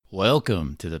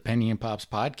Welcome to the Penny and Pops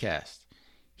podcast.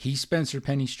 He's Spencer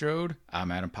Penny Strode. I'm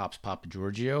Adam Pops Papa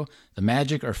Giorgio. The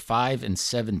Magic are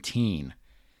 5-17.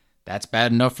 That's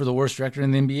bad enough for the worst record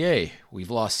in the NBA.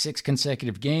 We've lost 6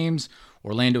 consecutive games.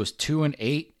 Orlando is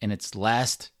 2-8 in its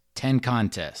last 10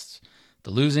 contests.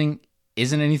 The losing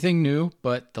isn't anything new,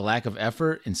 but the lack of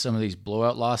effort in some of these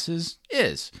blowout losses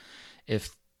is.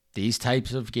 If these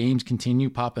types of games continue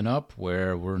popping up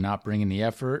where we're not bringing the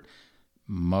effort,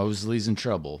 Mosley's in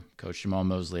trouble. Coach Jamal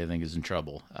Mosley, I think, is in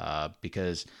trouble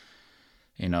because,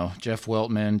 Jeff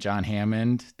Weltman, John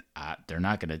Hammond, they're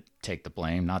not going to take the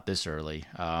blame, not this early.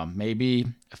 Maybe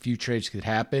a few trades could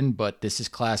happen, but this is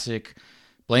classic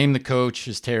blame the coach,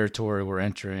 his territory we're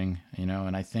entering,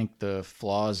 and I think the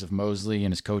flaws of Mosley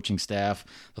and his coaching staff,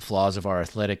 the flaws of our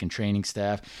athletic and training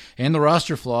staff, and the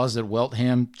roster flaws that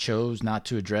Weltham chose not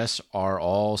to address are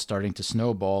all starting to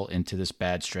snowball into this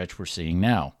bad stretch we're seeing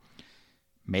now.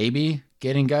 Maybe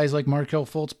getting guys like Markelle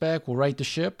Fultz back will right the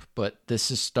ship, but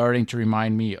this is starting to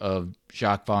remind me of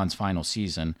Jacques Vaughn's final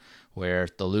season, where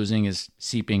the losing is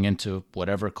seeping into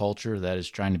whatever culture that is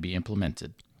trying to be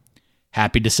implemented.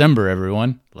 Happy December,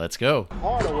 everyone. Let's go.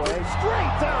 Hardaway,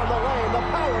 straight down the lane, the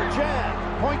power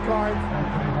jam. Point guard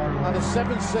on the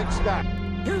 7-6 guy.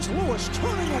 Here's Lewis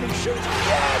turning and he shoots.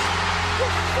 Yes!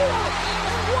 With 4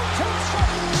 and 1/10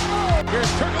 seconds.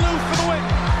 Here's Turkoglu for the win.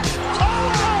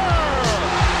 Over!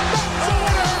 That's a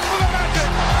winner for the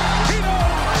Magic. Hedo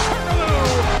Turkoglu.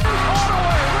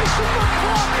 Hardaway racing the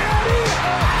clock, and he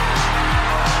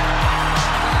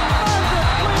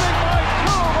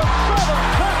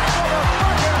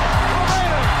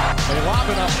They lob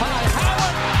it up high.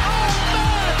 Howard! Oh,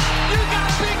 man! You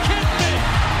gotta be kidding me!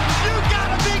 You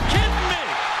gotta be kidding me!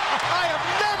 I have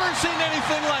never seen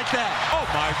anything like that. Oh,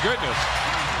 my goodness.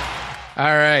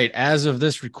 All right. As of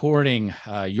this recording,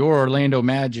 your Orlando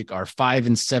Magic are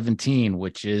 5-17,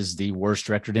 which is the worst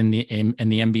record in the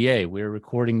NBA. We're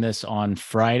recording this on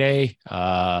Friday,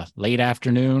 late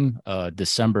afternoon,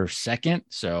 December 2nd.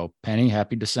 So, Penny,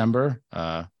 happy December.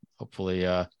 Hopefully,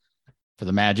 for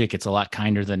the Magic, it's a lot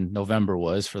kinder than November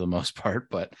was for the most part.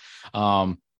 But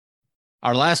our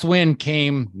last win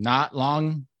came not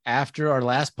long after our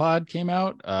last pod came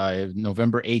out,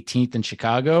 November 18th in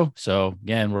Chicago. So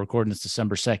again, we're recording this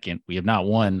December 2nd. We have not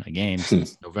won a game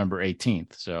since November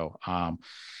 18th. So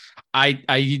I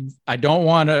don't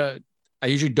want to. I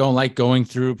usually don't like going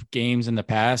through games in the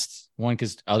past. One,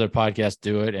 because other podcasts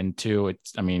do it, and two,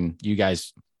 you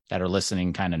guys that are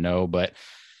listening kind of know, but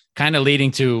kind of leading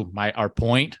to our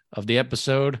point of the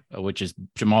episode, which is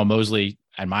Jamal Mosley,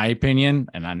 in my opinion,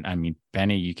 and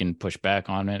Penny, you can push back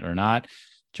on it or not.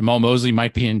 Jamal Mosley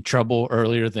might be in trouble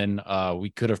earlier than we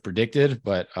could have predicted,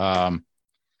 but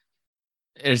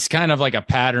it's kind of like a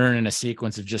pattern and a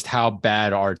sequence of just how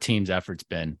bad our team's effort's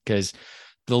been, because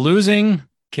the losing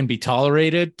can be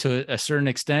tolerated to a certain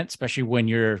extent, especially when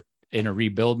you're in a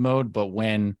rebuild mode. But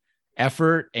when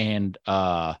effort and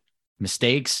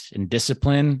mistakes and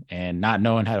discipline and not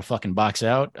knowing how to fucking box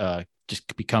out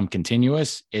just become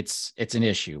continuous, it's an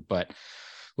issue. But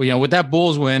with that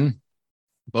Bulls win,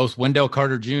 both Wendell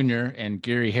Carter Jr. and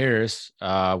Gary Harris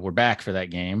were back for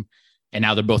that game, and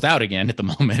now they're both out again at the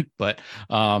moment. But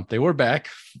they were back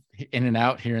in and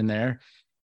out here and there.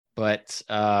 But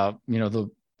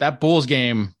that Bulls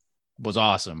game was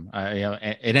awesome.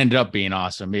 It ended up being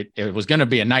awesome. It was going to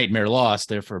be a nightmare loss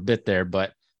there for a bit there,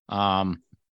 but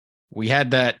we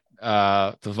had that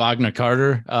the Wagner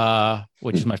Carter,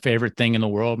 which is my favorite thing in the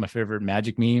world, my favorite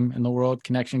Magic meme in the world,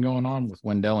 connection going on with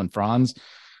Wendell and Franz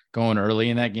going early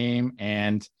in that game.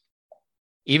 And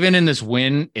even in this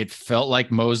win, it felt like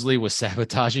Mosley was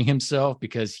sabotaging himself,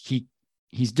 because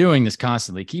he's doing this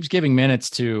constantly. He keeps giving minutes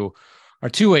to our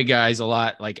two-way guys a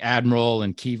lot, like Admiral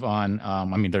and Kevon.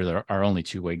 They're our only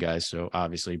two-way guys, so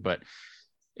obviously,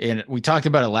 and we talked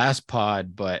about it last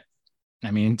pod, but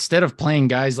instead of playing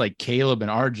guys like Caleb and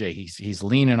RJ, he's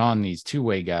leaning on these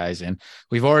two-way guys. And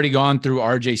we've already gone through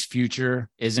RJ's future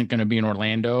isn't going to be in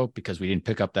Orlando because we didn't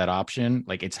pick up that option.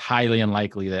 Like, it's highly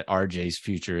unlikely that RJ's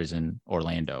future is in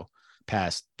Orlando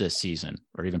past this season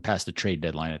or even past the trade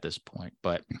deadline at this point.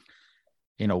 But,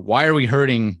 why are we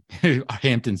hurting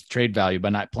Hampton's trade value by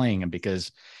not playing him?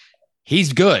 Because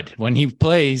he's good when he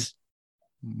plays.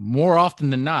 More often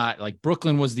than not, like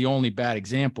Brooklyn was the only bad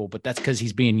example, but that's because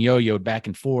he's being yo-yoed back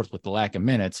and forth with the lack of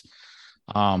minutes.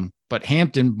 But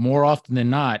Hampton, more often than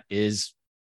not, is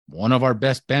one of our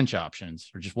best bench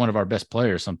options, or just one of our best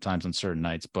players sometimes on certain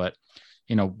nights. But,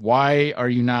 why are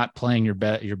you not playing your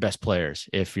best players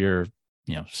if you're,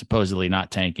 supposedly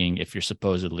not tanking, if you're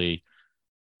supposedly,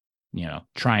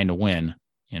 trying to win?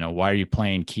 Why are you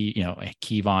playing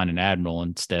Kevon and Admiral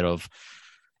instead of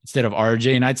instead of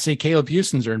RJ. And I'd say Caleb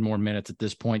Houston's earned more minutes at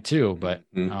this point too. But,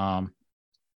 and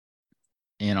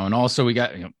also we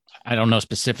got, I don't know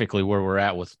specifically where we're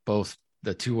at with both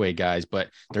the two-way guys,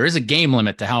 but there is a game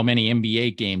limit to how many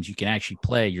NBA games you can actually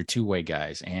play your two-way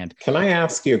guys. And can I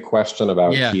ask you a question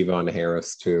about Kevon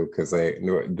Harris too? Because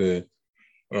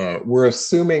we're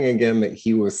assuming again that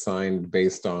he was signed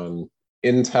based on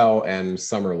Intel and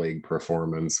Summer League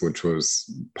performance, which was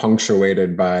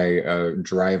punctuated by a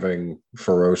driving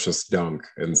ferocious dunk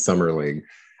in Summer League.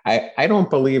 I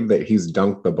don't believe that he's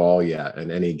dunked the ball yet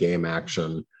in any game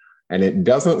action. And it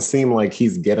doesn't seem like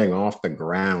he's getting off the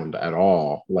ground at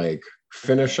all, like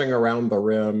finishing around the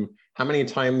rim. How many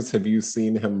times have you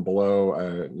seen him blow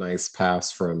a nice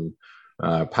pass from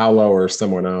Paolo or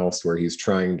someone else where he's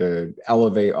trying to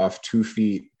elevate off 2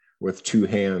 feet with 2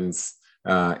 hands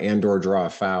and or draw a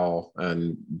foul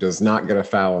and does not get a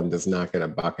foul and does not get a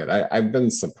bucket? I've been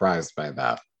surprised by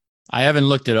that. I haven't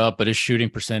looked it up, but his shooting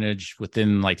percentage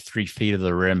within like 3 feet of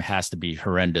the rim has to be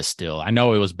horrendous still. I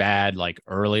know it was bad like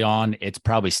early on. It's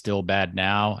probably still bad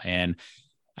now. And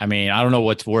I mean, I don't know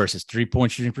what's worse, his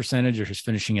 3-point shooting percentage or his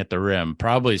finishing at the rim.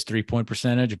 Probably his 3-point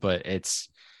percentage, but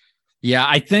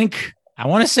I think I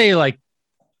want to say like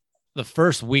the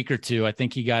first week or two, I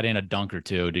think he got in a dunk or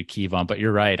two to Kevon, but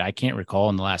you're right. I can't recall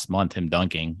in the last month him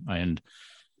dunking. And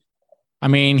I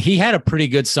mean, he had a pretty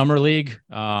good summer league.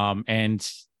 And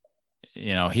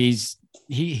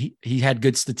he had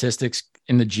good statistics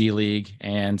in the G League,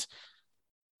 and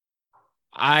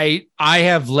I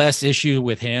have less issue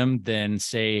with him than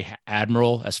say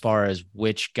Admiral as far as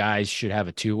which guys should have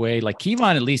a two-way. Like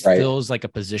Kevon at least feels like a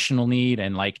positional need,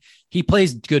 and like he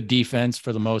plays good defense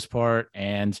for the most part.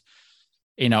 And,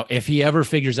 if he ever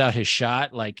figures out his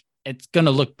shot, like it's going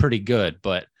to look pretty good,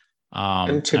 but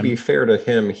and to be fair to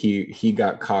him, he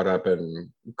got caught up in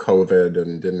COVID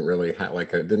and didn't really have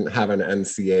didn't have an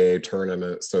NCAA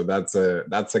tournament. So that's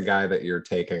a guy that you're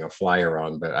taking a flyer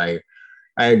on. But I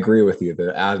agree with you.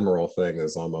 The Admiral thing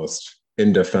is almost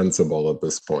indefensible at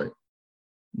this point.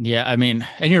 Yeah, I mean,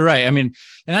 and you're right. I mean,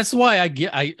 and that's why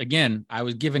I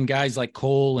was giving guys like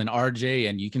Cole and RJ,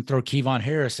 and you can throw Kevon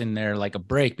Harris in there like a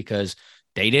break because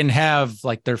they didn't have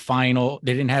like they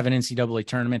didn't have an NCAA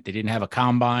tournament. They didn't have a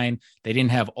combine. They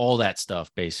didn't have all that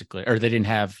stuff basically, or they didn't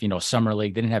have, summer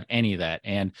league. They didn't have any of that.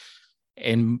 And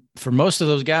for most of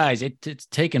those guys, it's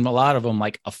taken a lot of them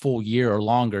like a full year or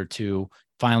longer to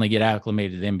finally get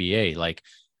acclimated to the NBA. Like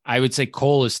I would say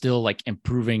Cole is still like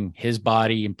improving his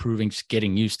body,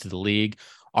 getting used to the league.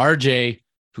 RJ,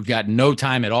 who got no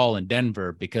time at all in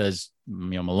Denver because,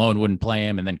 Malone wouldn't play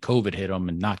him and then COVID hit him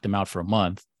and knocked him out for a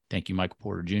month. Thank you, Michael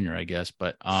Porter Jr., I guess.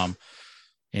 But, and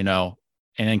then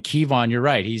Kevon, you're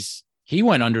right. He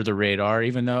went under the radar,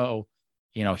 even though,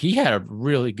 he had a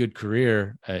really good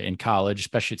career in college,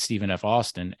 especially at Stephen F.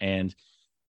 Austin. And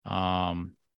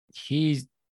he's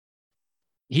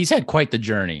had quite the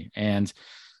journey. And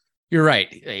you're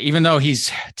right. Even though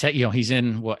he's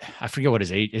in I forget what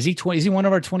his age is. He 20? Is he one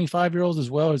of our 25-year-olds as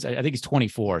well? I think he's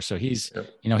 24. So he's,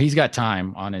 he's got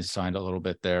time on his side a little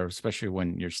bit there, especially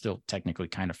when you're still technically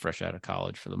kind of fresh out of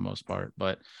college for the most part.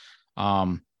 But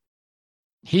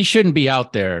he shouldn't be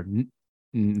out there.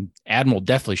 Admiral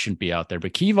definitely shouldn't be out there.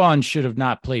 But Kevon should have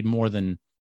not played more than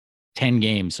 10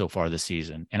 games so far this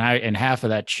season, and half of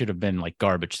that should have been like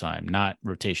garbage time, not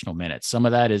rotational minutes. Some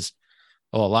of that is,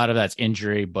 a lot of that's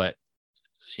injury, but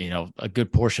a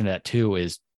good portion of that too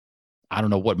is, I don't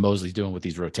know what Mosley's doing with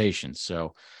these rotations.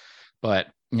 So, but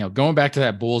going back to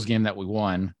that Bulls game that we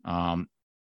won,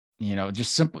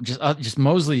 just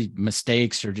Mosley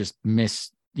mistakes or just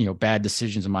bad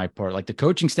decisions on my part. Like the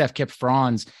coaching staff kept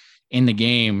Franz in the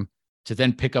game to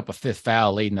then pick up a fifth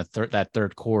foul late in that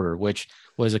third quarter, which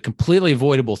was a completely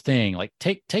avoidable thing. Like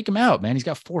take him out, man. He's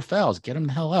got 4 fouls. Get him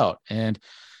the hell out. And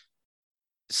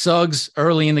Suggs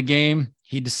early in the game,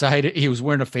 he decided he was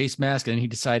wearing a face mask and he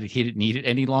decided he didn't need it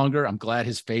any longer. I'm glad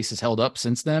his face has held up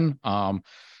since then.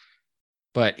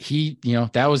 But he,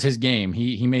 that was his game.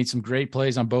 He made some great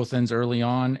plays on both ends early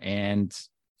on, and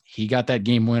he got that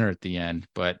game winner at the end.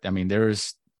 But I mean, there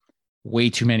was way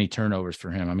too many turnovers for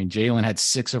him. I mean, Jalen had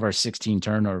 6 of our 16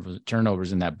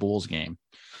 turnovers in that Bulls game.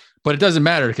 But it doesn't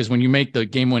matter because when you make the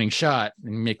game-winning shot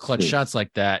and you make clutch shots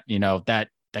like that,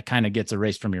 that kind of gets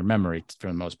erased from your memory for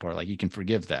the most part. Like you can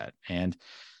forgive that. And,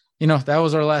 that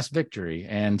was our last victory.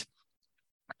 And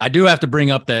I do have to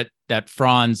bring up that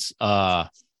Franz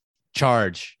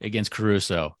charge against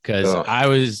Caruso because I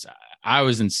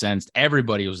was incensed.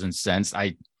 Everybody was incensed.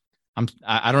 I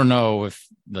don't know if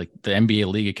like the NBA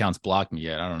league accounts blocked me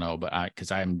yet. I don't know, but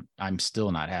because I'm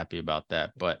still not happy about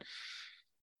that. But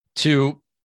to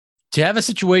to have a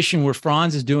situation where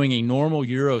Franz is doing a normal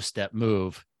Euro step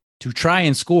move to try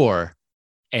and score,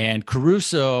 and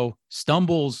Caruso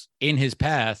stumbles in his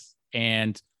path,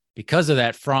 and because of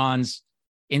that, Franz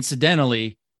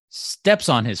incidentally steps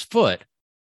on his foot.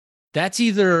 That's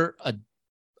either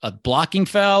a blocking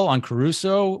foul on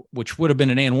Caruso, which would have been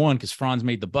an and one because Franz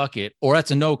made the bucket, or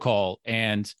that's a no call,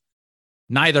 and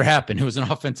neither happened. It was an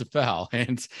offensive foul.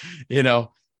 And, you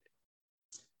know,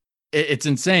 it's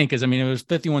insane because, I mean, it was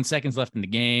 51 seconds left in the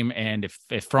game. And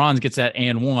if Franz gets that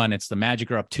and one, it's the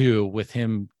Magic are up 2 with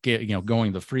him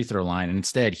going to the free throw line. And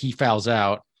instead he fouls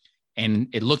out, and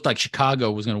it looked like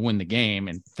Chicago was going to win the game.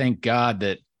 And thank God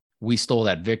that we stole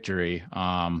that victory.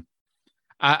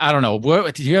 I don't know.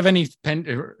 Do you have any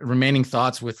remaining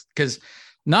thoughts with, because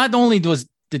not only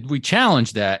did we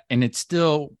challenge that, and it's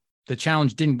still, the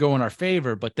challenge didn't go in our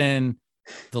favor, but then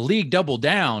the league doubled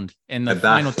down in the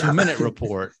final 2-minute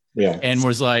report. Yeah. And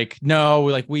was like,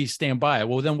 no, we stand by it.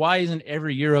 Well, then why isn't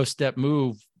every Euro step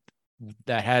move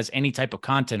that has any type of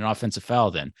content an offensive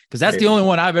foul then? Because that's the only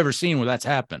one I've ever seen where that's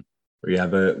happened. Yeah.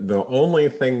 The only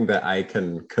thing that I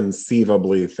can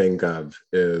conceivably think of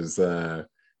is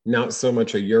not so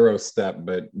much a Euro step,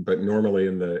 but normally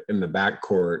in the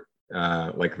backcourt,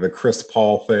 like the Chris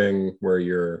Paul thing where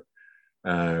you're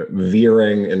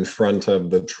veering in front of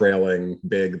the trailing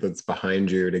big that's behind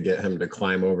you to get him to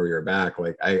climb over your back.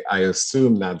 Like I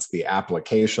assume that's the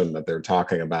application that they're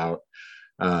talking about.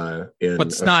 But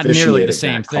it's not nearly the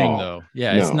same thing, though.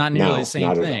 Yeah, it's not nearly the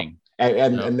same thing.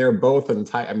 And they're both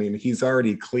I mean, he's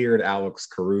already cleared Alex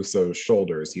Caruso's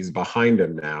shoulders. He's behind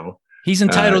him now. He's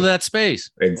entitled to that space.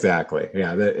 Exactly.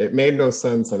 Yeah, it made no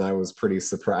sense, and I was pretty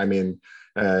surprised. I mean,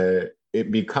 it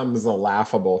becomes a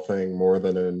laughable thing more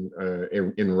than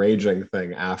an enraging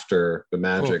thing after the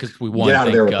Magic we won, get out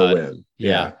of there with the win.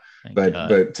 Yeah.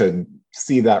 But to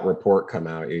see that report come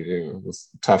out, it was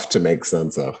tough to make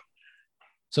sense of.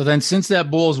 So then since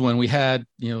that Bulls win, we had,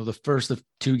 the first of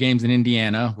 2 games in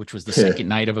Indiana, which was the second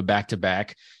night of a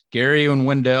back-to-back. Gary and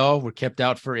Wendell were kept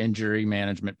out for injury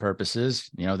management purposes.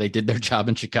 They did their job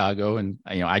in Chicago. And,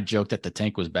 I joked that the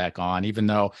tank was back on, even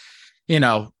though,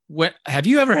 have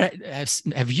you ever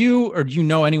have you, or do you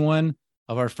know anyone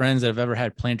of our friends that have ever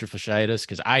had plantar fasciitis?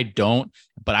 Because I don't,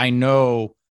 but I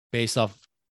know based off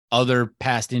other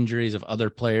past injuries of other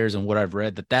players and what I've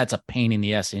read that that's a pain in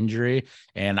the ass injury.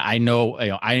 And I know,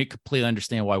 I completely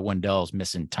understand why Wendell's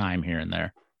missing time here and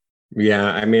there. Yeah.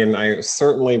 I mean, I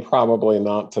certainly probably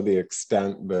not to the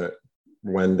extent that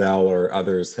Wendell or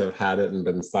others have had it and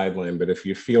been sidelined. But if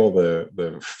you feel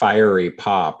the fiery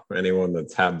pop, anyone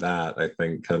that's had that, I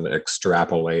think can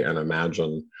extrapolate and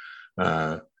imagine,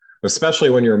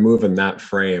 especially when you're moving that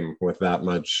frame with that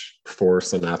much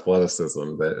force and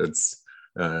athleticism, that it's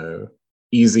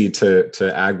easy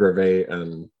to aggravate,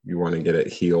 and you want to get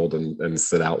it healed and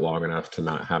sit out long enough to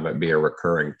not have it be a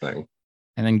recurring thing.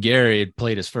 And then Gary had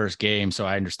played his first game, so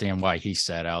I understand why he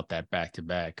sat out that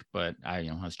back-to-back. But I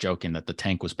was joking that the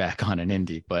tank was back on in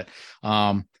Indy. But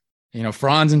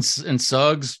Franz and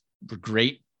Suggs were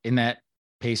great in that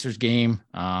Pacers game.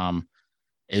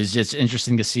 It was just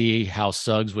interesting to see how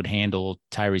Suggs would handle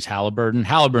Tyrese Halliburton.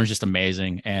 Halliburton's just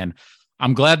amazing, and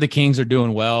I'm glad the Kings are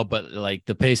doing well, but like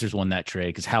the Pacers won that trade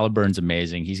because Halliburton's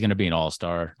amazing. He's going to be an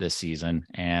all-star this season.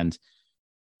 And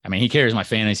I mean, he carries my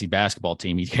fantasy basketball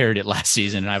team. He carried it last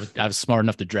season, and I was smart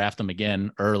enough to draft him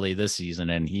again early this season,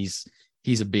 and he's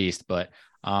a beast. But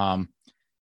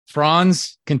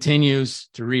Franz continues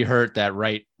to re-hurt that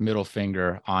right middle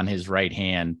finger on his right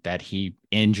hand that he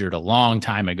injured a long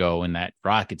time ago in that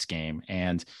Rockets game.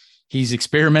 And he's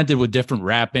experimented with different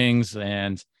wrappings,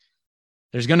 and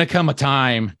there's going to come a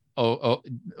time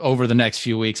over the next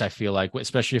few weeks, I feel like,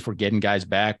 especially if we're getting guys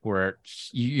back, where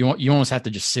you almost have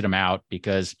to just sit them out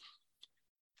because,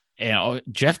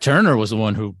 Jeff Turner was the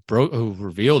one who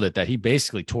revealed it, that he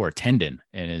basically tore a tendon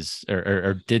in his,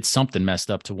 or did something messed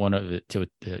up to one of it, to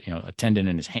a tendon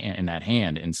in his hand, in that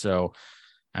hand. And so,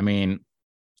 I mean,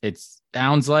 it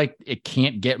sounds like it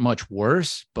can't get much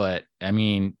worse, but I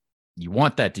mean, you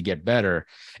want that to get better.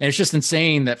 And it's just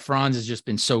insane that Franz has just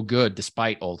been so good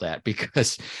despite all that,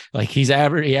 because like he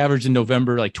averaged in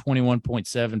November like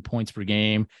 21.7 points per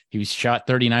game. He was shot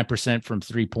 39% from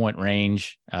 3-point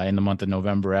range in the month of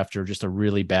November after just a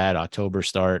really bad October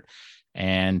start.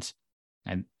 And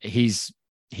he's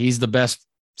the best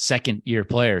second year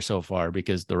player so far,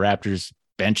 because the Raptors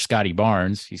bench Scotty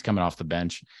Barnes. He's coming off the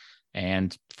bench.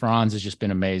 And Franz has just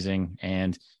been amazing.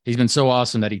 And he's been so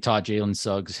awesome that he taught Jalen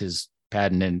Suggs his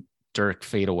Patton and Dirk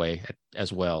fadeaway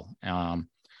as well.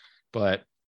 But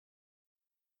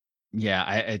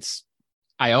yeah,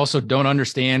 I also don't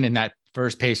understand in that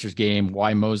first Pacers game,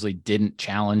 why Mosley didn't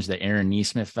challenge the Aaron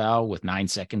Nesmith foul with 9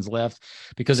 seconds left,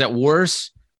 because at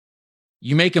worst,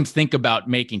 you make him think about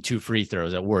making 2 free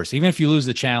throws at worst. Even if you lose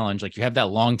the challenge, like you have that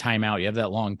long timeout, you have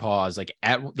that long pause, like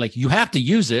you have to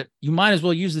use it. You might as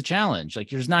well use the challenge. Like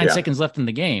there's 9 seconds left in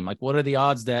the game. Like what are the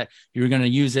odds that you're going to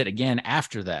use it again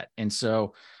after that? And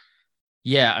so,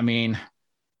 yeah, I mean,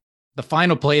 the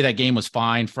final play of that game was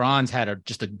fine. Franz had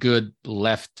just a good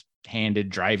left-handed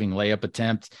driving layup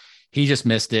attempt. He just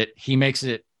missed it. He makes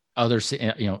it other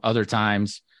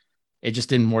times. It just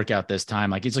didn't work out this time.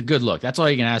 Like it's a good look. That's all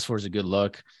you can ask for is a good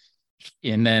look.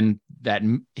 And then that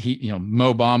Mo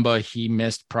Bamba, he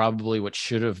missed probably what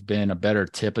should have been a better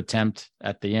tip attempt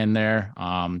at the end there.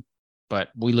 But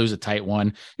we lose a tight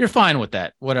one. You're fine with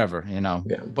that, whatever, Yeah.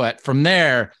 But from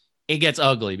there, it gets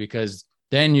ugly because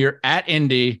then you're at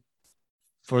Indy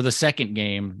for the second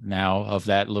game now of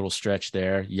that little stretch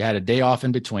there. You had a day off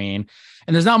in between,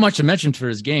 and there's not much to mention for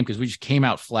his game because we just came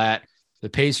out flat. The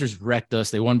Pacers wrecked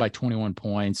us. They won by 21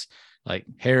 points. Like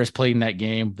Harris played in that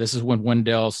game. This is when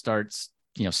Wendell starts,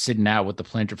 sitting out with the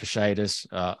plantar fasciitis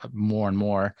more and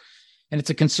more. And it's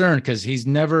a concern because he's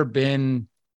never been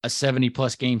a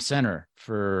 70-plus game center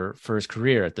for his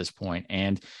career at this point.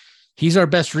 And he's our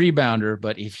best rebounder.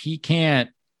 But if he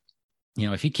can't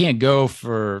go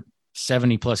for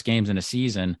 70-plus games in a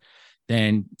season,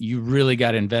 then you really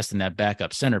got to invest in that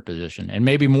backup center position. And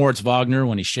maybe Moritz Wagner,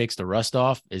 when he shakes the rust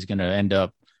off, is going to end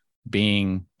up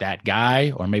being that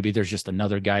guy, or maybe there's just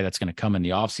another guy that's going to come in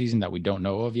the offseason that we don't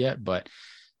know of yet. But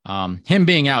him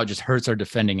being out just hurts our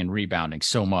defending and rebounding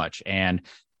so much. And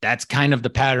that's kind of the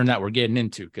pattern that we're getting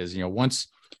into because,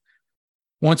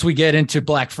 once we get into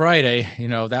Black Friday,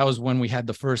 that was when we had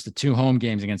the first of 2 home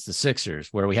games against the Sixers,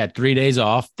 where we had 3 days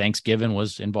off. Thanksgiving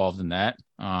was involved in that.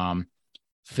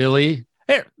 Philly.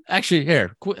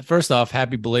 First off,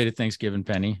 happy belated Thanksgiving,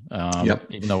 Penny.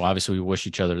 Even though obviously we wish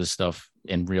each other this stuff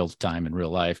in real time, in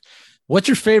real life. What's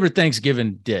your favorite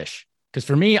Thanksgiving dish? Because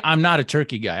for me, I'm not a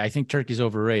turkey guy. I think turkey's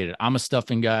overrated. I'm a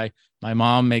stuffing guy. My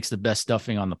mom makes the best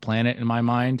stuffing on the planet in my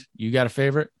mind. You got a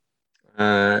favorite?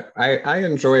 I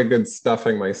enjoy a good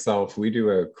stuffing myself. We do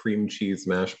a cream cheese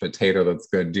mashed potato that's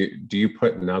good. Do you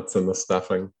put nuts in the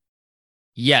stuffing?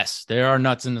 Yes, there are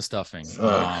nuts in the stuffing.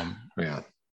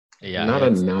 Yeah. Not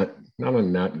a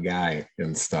nut guy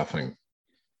in stuffing.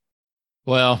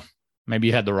 Well, maybe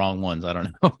you had the wrong ones. I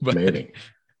don't know. But, maybe.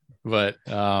 But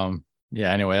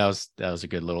anyway, that was a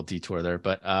good little detour there.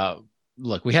 But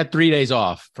look, we had 3 days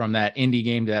off from that Indy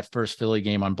game to that first Philly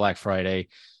game on Black Friday.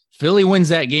 Philly wins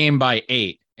that game by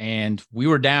 8, and we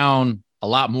were down a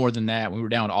lot more than that. We were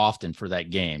down often for that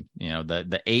game.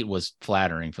 The 8 was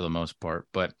flattering for the most part,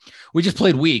 but we just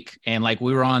played weak and like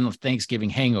we were on Thanksgiving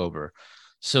hangover.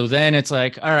 So then it's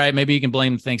like, all right, maybe you can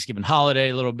blame the Thanksgiving holiday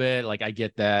a little bit. Like I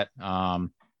get that.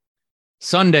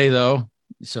 Sunday though,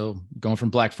 so going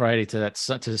from Black Friday to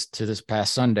this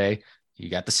past Sunday, you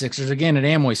got the Sixers again at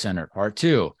Amway Center, part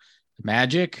 2.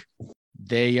 Magic,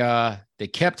 they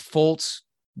kept Fultz,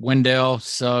 Wendell,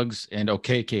 Suggs, and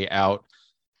Okeke out.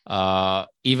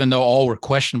 Even though all were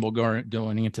questionable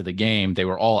going into the game, they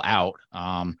were all out.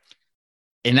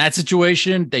 In that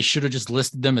situation, they should have just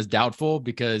listed them as doubtful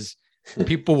because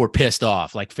people were pissed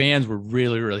off. Like fans were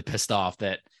really, really pissed off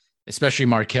that especially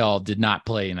Markelle did not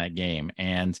play in that game.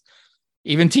 And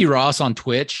even T. Ross on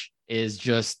Twitch is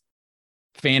just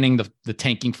fanning the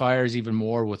tanking fires even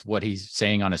more with what he's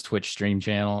saying on his Twitch stream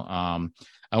channel.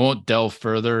 I won't delve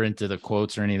further into the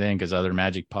quotes or anything because other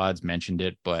Magic pods mentioned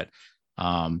it, but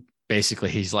basically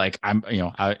he's like,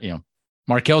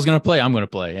 Markelle's going to play. I'm going to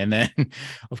play. And then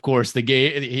of course the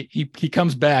game, he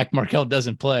comes back, Markelle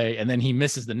doesn't play. And then he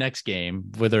misses the next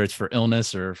game, whether it's for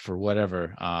illness or for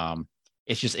whatever.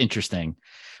 It's just interesting.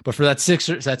 But for that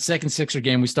second Sixer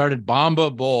game, we started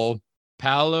Bamba, Bull,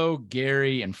 Paolo,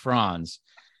 Gary, and Franz.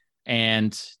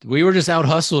 And we were just out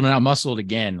hustled and out muscled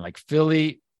again. Like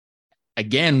Philly,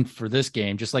 again, for this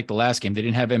game, just like the last game, they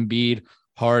didn't have Embiid,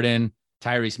 Harden,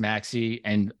 Tyrese Maxey,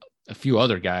 and a few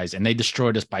other guys, and they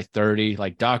destroyed us by 30.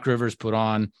 Like Doc Rivers put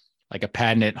on like a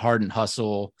patented Harden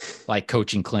hustle, like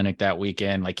coaching clinic that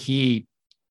weekend. Like he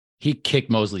kicked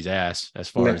Mosley's ass as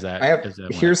far as that.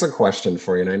 Here's a question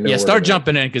for you. And I know start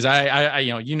jumping in because I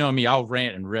you know me, I'll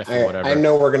rant and riff or whatever. I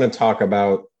know we're going to talk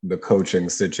about the coaching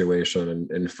situation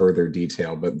in further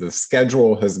detail, but the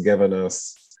schedule has given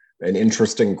us an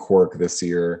interesting quirk this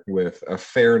year with a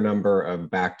fair number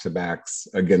of back-to-backs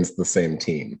against the same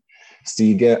team. So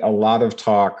you get a lot of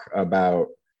talk about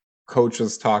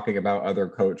coaches talking about other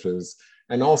coaches,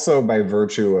 and also by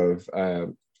virtue of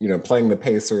playing the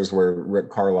Pacers, where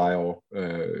Rick Carlisle,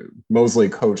 Mosley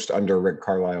coached under Rick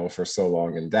Carlisle for so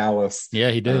long in Dallas. Yeah,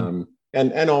 he did.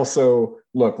 And also,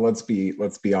 look, let's be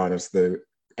honest. The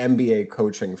NBA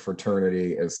coaching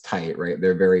fraternity is tight, right?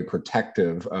 They're very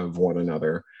protective of one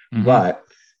another. Mm-hmm. But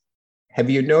have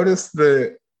you noticed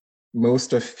the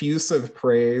most effusive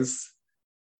praise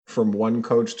from one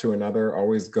coach to another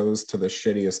always goes to the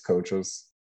shittiest coaches?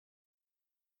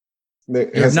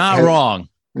 You're not wrong.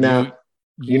 Now,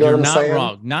 you know what I'm saying?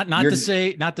 Wrong. Not to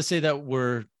say that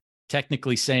we're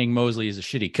technically saying Mosley is a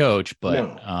shitty coach, but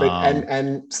no.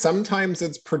 And sometimes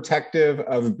it's protective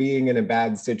of being in a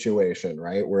bad situation,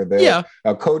 right? Where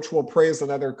a coach will praise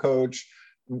another coach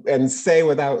and say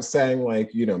without saying,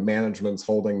 like, you know, management's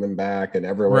holding them back and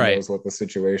everyone knows what the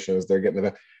situation is. They're getting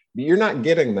the. You're not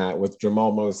getting that with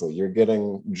Jamahl Mosley. You're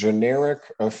getting generic,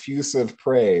 effusive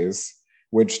praise,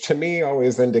 which to me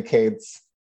always indicates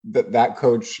that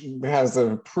coach has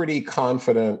a pretty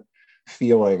confident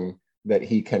feeling that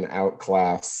he can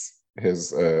outclass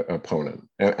his opponent.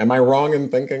 Am I wrong in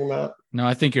thinking that? No,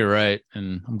 I think you're right.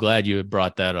 And I'm glad you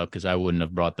brought that up because I wouldn't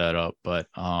have brought that up. But,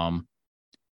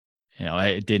 you know,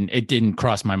 it didn't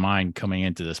cross my mind coming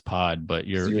into this pod, but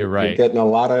you're right. You're getting a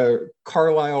lot of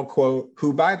Carlisle quote,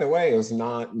 who, by the way, is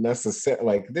not necessarily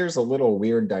like, there's a little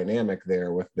weird dynamic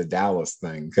there with the Dallas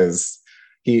thing because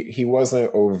he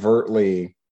wasn't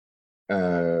overtly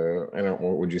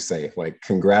what would you say, like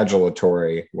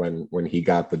congratulatory when he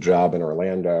got the job in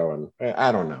Orlando, and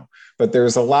I don't know, but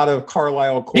there's a lot of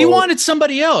Carlisle quote. He wanted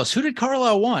somebody else. Who did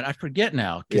Carlisle want? I forget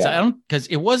now because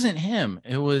it wasn't him.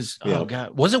 It was oh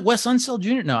god, was it Wes Unseld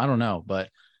Jr.? No, I don't know, but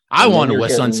I wanted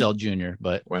Wes Unseld Jr.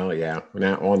 But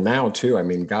now too. I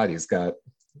mean, God, he's got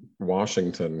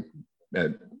Washington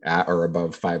at or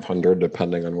above 500,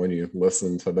 depending on when you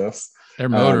listen to this. They're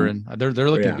motoring. They're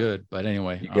looking good. But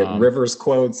anyway, you get Rivers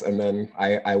quotes, and then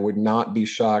I would not be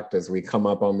shocked as we come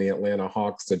up on the Atlanta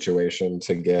Hawks situation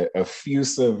to get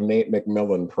effusive Nate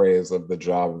McMillan praise of the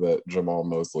job that Jamahl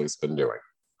Mosley's been doing.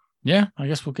 Yeah, I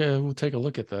guess we'll take a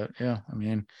look at that. Yeah, I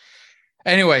mean,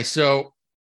 anyway, so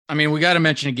I mean, we got to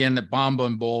mention again that Bamba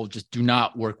and Bol just do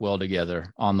not work well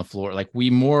together on the floor. Like, we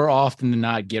more often than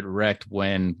not get wrecked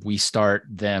when we start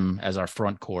them as our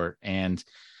front court, and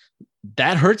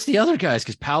that hurts the other guys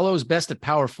because Paolo is best at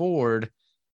power forward.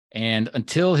 And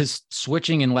until his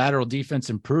switching and lateral defense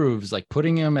improves, like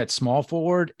putting him at small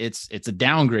forward, it's a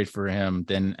downgrade for him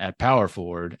than at power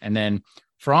forward. And then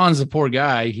Franz, the poor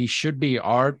guy, he should be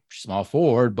our small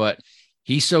forward, but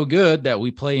he's so good that we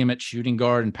play him at shooting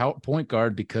guard and point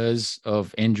guard because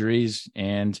of injuries.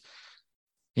 And,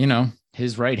 you know,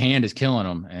 his right hand is killing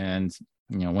him. And,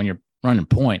 you know, when you're running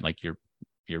point, like you're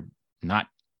not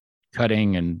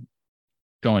cutting and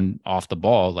going off the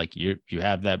ball, like you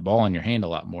have that ball in your hand a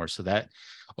lot more. So that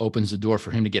opens the door for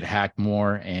him to get hacked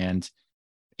more and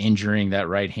injuring that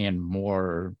right hand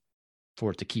more,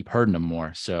 for it to keep hurting him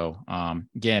more. So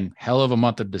again, hell of a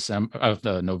month of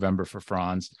November for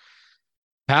Franz.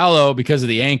 Paolo, because of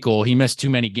the ankle, he missed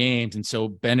too many games. And so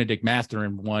Benedict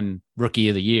Mathurin won Rookie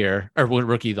of the Year or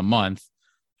Rookie of the Month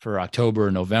for October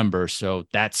and November. So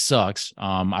that sucks.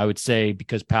 I would say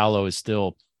because Paolo is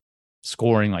still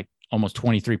scoring like almost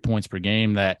 23 points per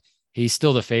game, that he's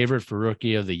still the favorite for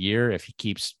Rookie of the Year if he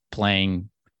keeps playing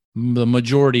the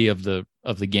majority of the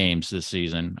games this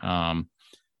season.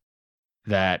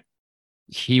 That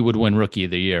he would win Rookie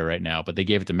of the Year right now, but they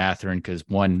gave it to Mathurin because,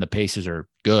 one, the Pacers are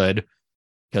good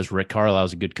because Rick Carlisle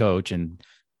is a good coach, and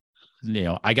you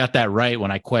know, I got that right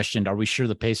when I questioned, are we sure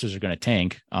the Pacers are going to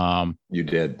tank? You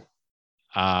did.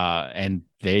 And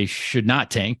they should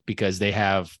not tank because they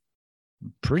have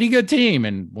pretty good team.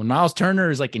 And when Miles Turner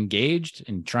is like engaged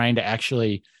and trying to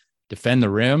actually defend the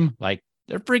rim, like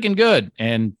they're freaking good.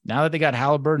 And now that they got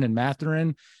Halliburton and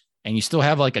Mathurin, and you still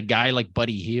have like a guy like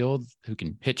Buddy Hield who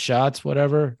can hit shots,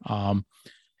 whatever. And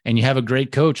you have a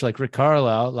great coach like Rick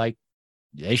Carlisle, like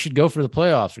they should go for the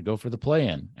playoffs or go for the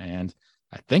play-in. And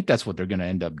I think that's what they're going to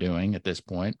end up doing at this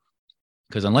point.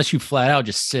 Because unless you flat out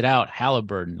just sit out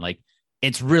Halliburton, like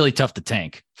it's really tough to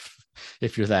tank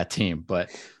if you're that team.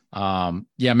 But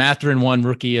Mathurin won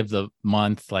Rookie of the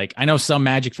Month. Like, I know some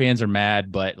Magic fans are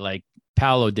mad, but like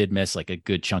Paolo did miss like a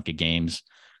good chunk of games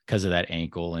because of that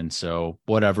ankle. And so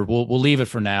whatever, we'll leave it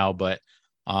for now. But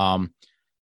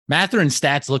Mathurin's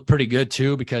stats look pretty good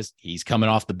too, because he's coming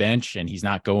off the bench and he's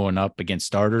not going up against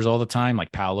starters all the time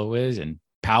like Paolo is. And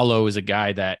Paolo is a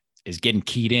guy that is getting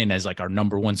keyed in as like our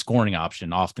number one scoring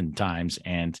option oftentimes.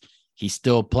 And he's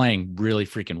still playing really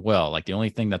freaking well. Like the only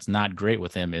thing that's not great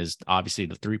with him is obviously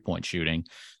the 3-point shooting.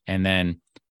 And then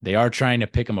they are trying to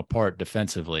pick him apart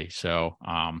defensively. So,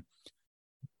 and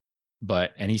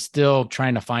he's still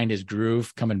trying to find his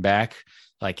groove coming back.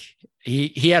 Like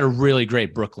he had a really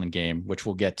great Brooklyn game, which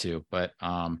we'll get to, but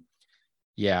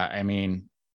yeah, I mean,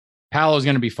 Paolo's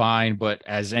going to be fine, but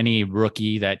as any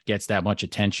rookie that gets that much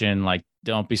attention, like,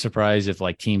 don't be surprised if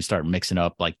like teams start mixing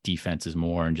up like defenses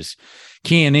more and just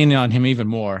keying in on him even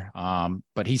more.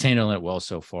 But he's handling it well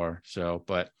so far. So,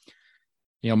 but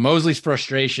Mosley's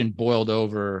frustration boiled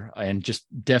over and just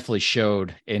definitely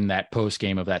showed in that post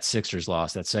game of that Sixers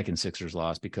loss, that second Sixers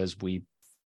loss, because we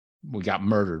got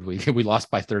murdered. We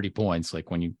lost by 30 points. Like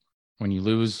when you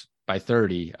lose by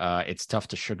 30, it's tough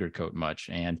to sugarcoat much.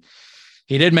 And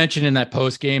he did mention in that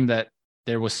post game that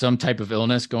there was some type of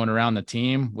illness going around the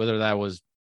team, whether that was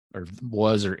or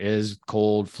is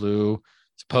cold, flu.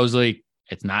 Supposedly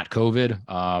it's not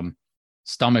COVID,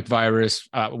 stomach virus.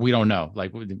 We don't know,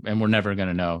 and we're never going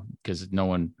to know because no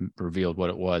one revealed what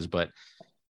it was, but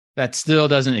that still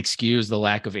doesn't excuse the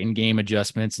lack of in-game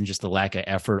adjustments and just the lack of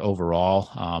effort overall,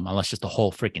 unless just the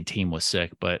whole freaking team was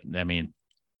sick. But I mean,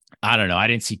 I don't know. I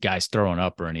didn't see guys throwing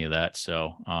up or any of that.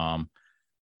 So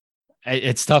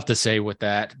it's tough to say with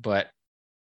that, but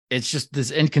it's just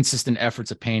this inconsistent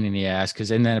effort's a pain in the ass. Because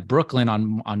then at Brooklyn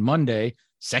on Monday,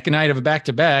 second night of a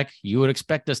back-to-back, you would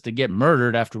expect us to get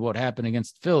murdered after what happened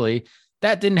against Philly.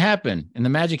 That didn't happen. And the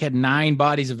Magic had 9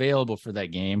 bodies available for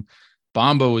that game.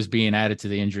 Bamba was being added to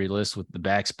the injury list with the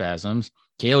back spasms.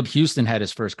 Caleb Houston had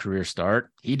his first career start.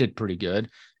 He did pretty good.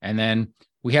 And then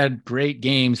we had great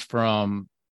games from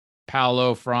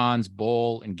Paolo, Franz,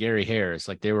 Bull, and Gary Harris.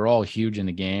 Like, they were all huge in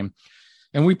the game.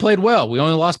 And we played well. We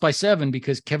only lost by 7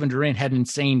 because Kevin Durant had an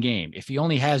insane game. If he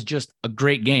only has just a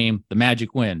great game, the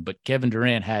Magic win. But Kevin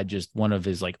Durant had just one of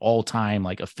his like all-time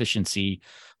like efficiency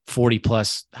 40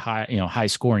 plus high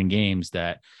scoring games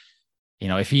that,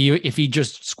 if he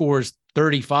just scores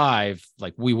 35,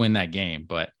 like, we win that game.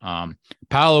 But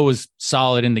Paolo was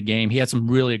solid in the game. He had some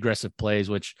really aggressive plays,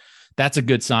 which that's a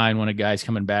good sign when a guy's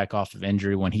coming back off of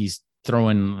injury, when he's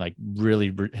throwing like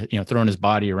really, throwing his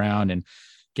body around and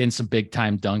getting some big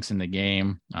time dunks in the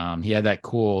game. He had that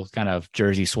cool kind of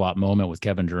jersey swap moment with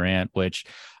Kevin Durant, which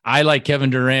I like Kevin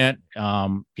Durant.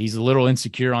 He's a little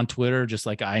insecure on Twitter, just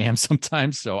like I am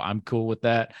sometimes. So I'm cool with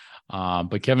that.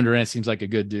 But Kevin Durant seems like a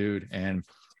good dude. And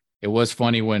it was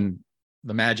funny when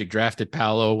the Magic drafted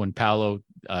Paolo, when Paolo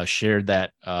shared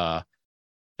that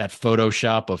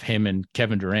Photoshop of him and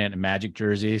Kevin Durant in Magic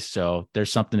jerseys. So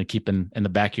there's something to keep in the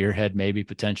back of your head, maybe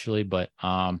potentially, but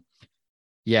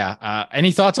yeah.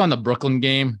 Any thoughts on the Brooklyn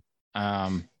game? I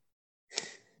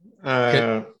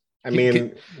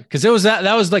mean, because it was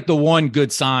that was like the one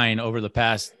good sign over the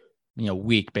past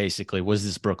week, basically, was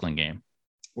this Brooklyn game.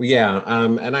 Yeah.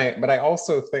 But I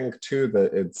also think too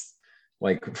that it's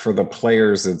like, for the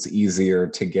players, it's easier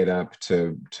to get up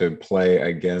to play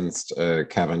against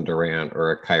Kevin Durant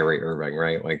or a Kyrie Irving,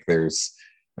 right? Like,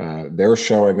 they're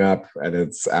showing up and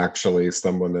it's actually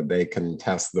someone that they can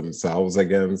test themselves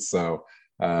against. So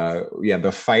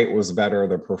the fight was better.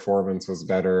 The performance was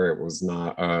better. It was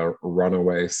not a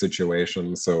runaway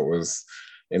situation. So it was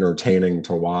entertaining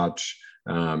to watch.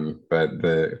 But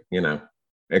the,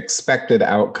 expected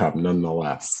outcome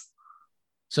nonetheless.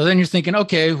 So then you're thinking,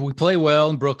 okay, we play well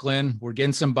in Brooklyn. We're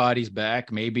getting some bodies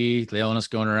back. Maybe the illness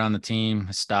going around the team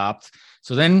has stopped.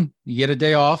 So then you get a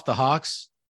day off. The Hawks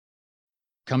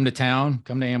come to town,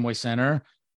 come to Amway Center.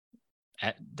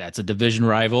 That's a division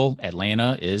rival.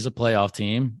 Atlanta is a playoff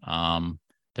team.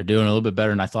 They're doing a little bit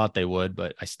better than I thought they would,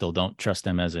 but I still don't trust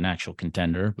them as an actual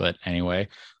contender. But anyway,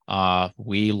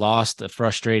 we lost a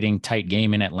frustrating tight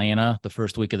game in Atlanta the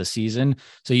first week of the season.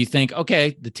 So you think,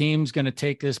 okay, the team's going to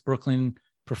take this Brooklyn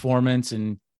performance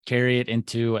and carry it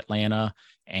into Atlanta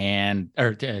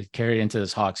or carry it into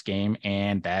this Hawks game.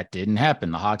 And that didn't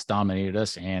happen. The Hawks dominated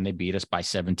us and they beat us by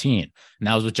 17. And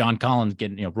that was with John Collins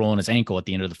getting, rolling his ankle at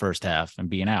the end of the first half and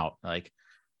being out. Like,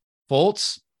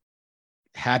 Fultz,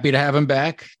 happy to have him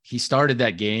back. He started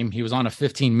that game. He was on a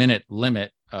 15-minute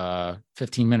limit,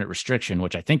 15-minute restriction,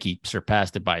 which I think he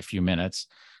surpassed it by a few minutes.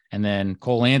 And then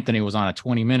Cole Anthony was on a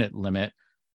 20-minute limit.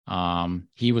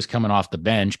 He was coming off the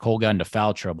bench. Cole got into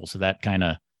foul trouble, so that kind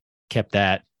of kept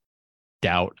that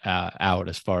doubt out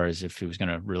as far as if he was going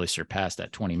to really surpass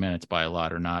that 20 minutes by a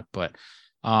lot or not. But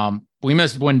we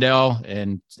missed Wendell,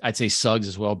 and I'd say Suggs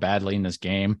as well, badly in this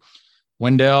game.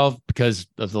 Wendell, because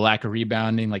of the lack of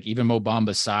rebounding, like, even Mo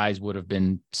Bamba's size would have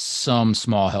been some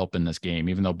small help in this game,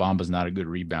 even though Bamba's not a good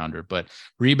rebounder. But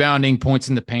rebounding, points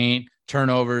in the paint,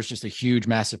 turnovers, just a huge,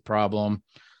 massive problem.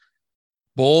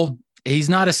 Bull, he's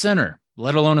not a center,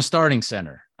 let alone a starting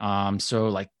center. So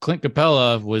like Clint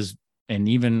Capella was, and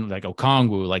even like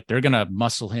Okongwu, like, they're going to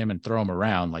muscle him and throw him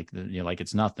around like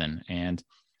it's nothing. And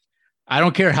I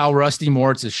don't care how rusty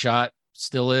Moritz's shot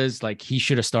still is, like, he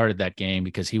should have started that game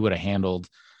because he would have handled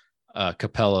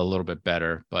Capella a little bit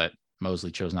better. But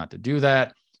Mosley chose not to do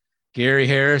that. Gary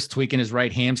Harris tweaking his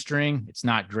right hamstring. It's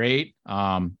not great.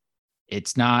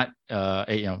 It's not,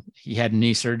 he had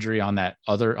knee surgery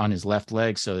on his left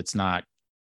leg. So it's not,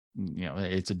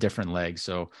 it's a different leg.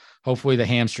 So hopefully the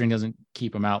hamstring doesn't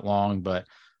keep him out long, but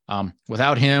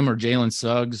without him or Jalen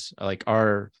Suggs,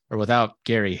 or without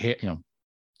Gary,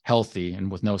 healthy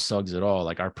and with no Suggs at all,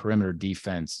 like our perimeter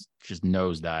defense just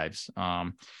nosedives.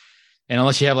 And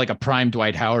unless you have like a prime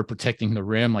Dwight Howard protecting the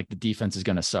rim, like the defense is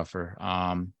going to suffer.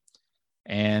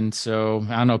 And so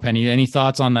I don't know, Penny, any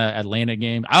thoughts on the Atlanta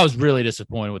game? I was really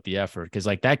disappointed with the effort because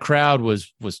like that crowd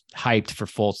was hyped for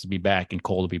Fultz to be back and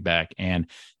Cole to be back, and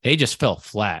they just fell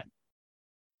flat.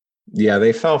 Yeah,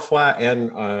 they fell flat.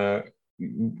 And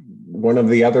one of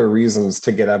the other reasons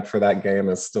to get up for that game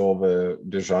is still the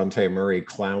DeJounte Murray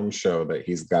clown show that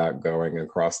he's got going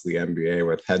across the NBA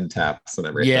with head taps and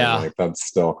everything. Yeah. Like that's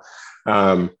still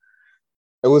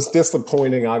it was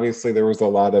disappointing. Obviously, there was a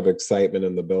lot of excitement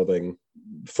in the building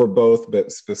for both,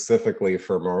 but specifically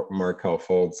for Markelle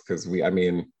Fultz, because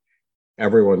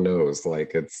everyone knows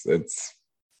like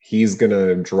he's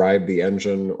gonna drive the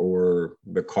engine or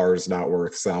the car's not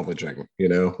worth salvaging.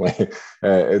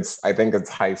 I think it's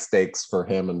high stakes for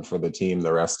him and for the team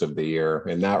the rest of the year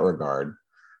in that regard.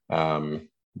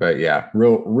 But yeah,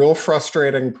 real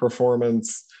frustrating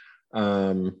performance.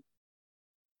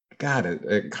 God,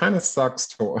 it kind of sucks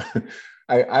to.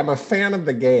 I'm a fan of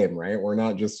the game, right? We're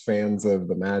not just fans of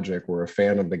the Magic. We're a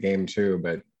fan of the game too.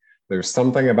 But there's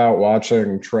something about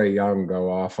watching Trae Young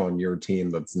go off on your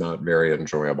team that's not very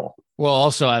enjoyable. Well,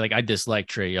 also, I dislike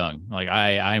Trae Young. Like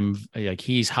I'm like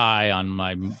he's high on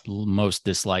my most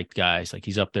disliked guys. Like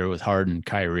he's up there with Harden,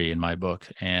 Kyrie in my book,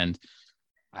 and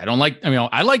I don't like.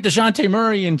 I like DeJounte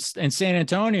Murray in San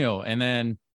Antonio, and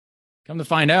then come to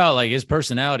find out, like his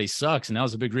personality sucks, and that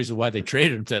was a big reason why they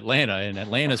traded him to Atlanta. And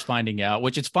Atlanta's finding out,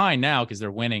 which it's fine now because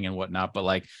they're winning and whatnot. But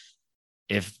like,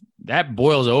 if that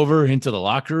boils over into the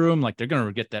locker room, like they're gonna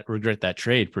regret that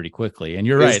trade pretty quickly. And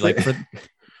you're right,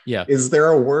 yeah. Is there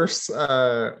a worse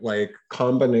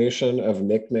combination of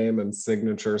nickname and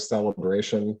signature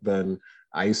celebration than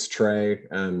Ice Tray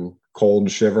and Cold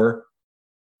Shiver?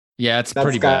 Yeah, that's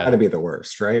pretty bad. That's got to be the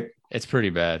worst, right? It's pretty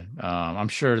bad. I'm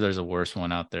sure there's a worse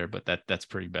one out there, but that's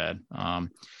pretty bad.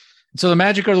 So the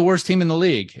Magic are the worst team in the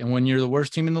league. And when you're the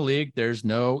worst team in the league, there's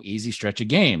no easy stretch of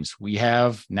games. We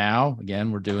have now,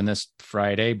 again, we're doing this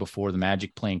Friday before the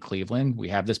Magic playing Cleveland. We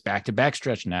have this back-to-back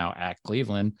stretch now at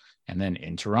Cleveland and then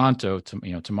in Toronto,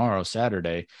 tomorrow,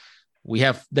 Saturday. We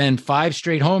have then 5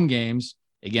 straight home games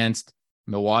against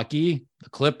Milwaukee, the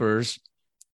Clippers,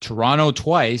 Toronto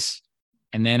twice,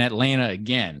 and then Atlanta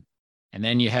again. And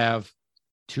then you have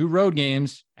 2 road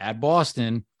games at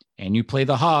Boston, and you play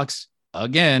the Hawks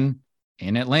again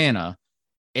in Atlanta.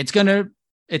 It's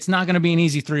not going to be an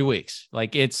easy 3 weeks.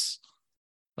 Like it's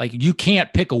like you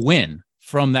can't pick a win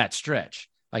from that stretch.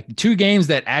 Like the 2 games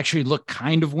that actually look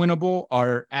kind of winnable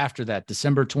are after that,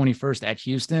 December 21st at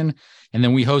Houston, and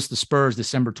then we host the Spurs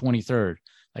December 23rd.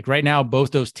 Like right now,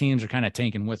 both those teams are kind of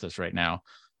tanking with us right now.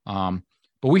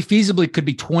 But we feasibly could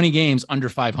be 20 games under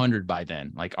 500 by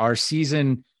then. Like our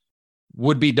season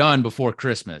would be done before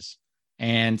Christmas,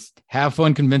 and have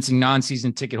fun convincing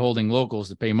non-season ticket holding locals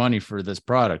to pay money for this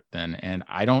product then. And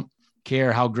I don't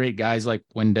care how great guys like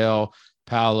Wendell,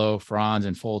 Paolo, Franz,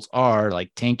 and Fultz are, like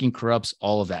tanking corrupts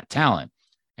all of that talent.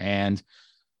 And,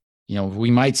 we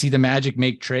might see the Magic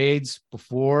make trades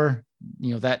before,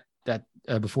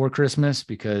 before Christmas,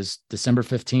 because December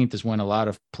 15th is when a lot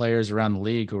of players around the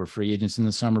league who are free agents in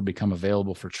the summer become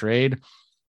available for trade.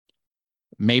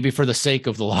 Maybe for the sake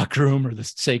of the locker room or the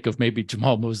sake of maybe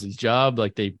Jamal Mosley's job,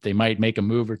 like they might make a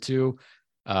move or two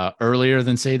earlier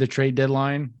than say the trade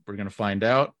deadline. We're going to find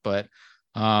out, but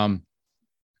I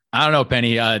don't know,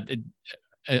 Penny,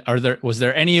 was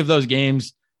there any of those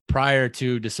games prior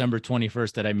to December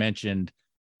 21st that I mentioned,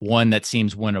 one that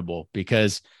seems winnable?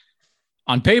 Because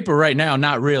on paper right now,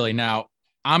 not really. Now,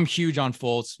 I'm huge on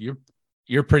Fultz.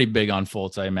 You're pretty big on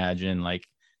Fultz, I imagine. Like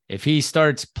if he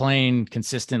starts playing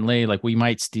consistently, like we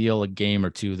might steal a game or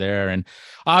 2 there. And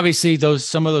obviously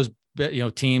some of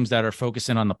those teams that are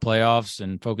focusing on the playoffs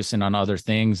and focusing on other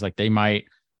things, like they might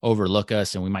overlook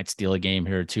us and we might steal a game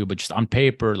here or 2. But just on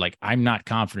paper, like I'm not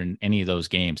confident in any of those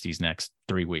games these next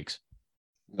 3 weeks.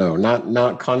 No,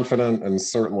 not confident, and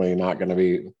certainly not going to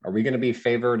be. Are we going to be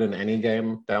favored in any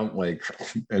game down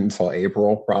until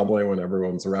April, probably when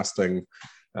everyone's resting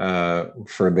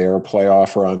for their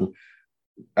playoff run?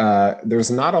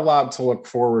 There's not a lot to look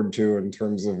forward to in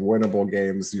terms of winnable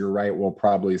games. You're right. We'll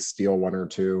probably steal 1 or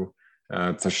 2.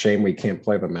 It's a shame we can't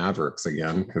play the Mavericks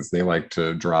again because they like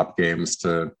to drop games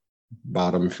to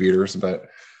bottom feeders. But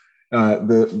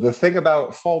The thing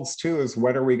about Fultz too is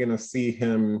when are we going to see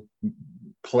him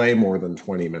play more than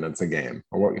 20 minutes a game?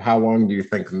 How long do you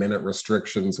think minute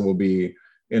restrictions will be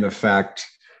in effect?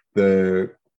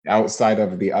 The outside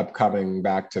of the upcoming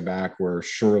back-to-back, where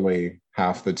surely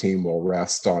half the team will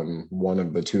rest on one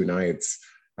of the two nights.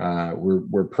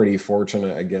 We're pretty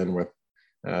fortunate again with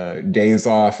days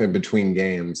off in between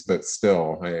games, but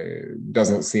still, it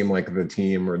doesn't seem like the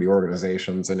team or the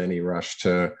organization's in any rush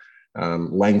to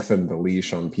lengthen the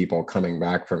leash on people coming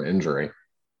back from injury.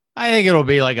 I think it'll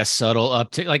be like a subtle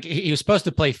uptick. Like he was supposed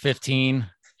to play 15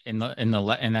 in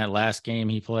that last game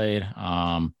he played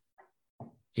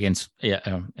against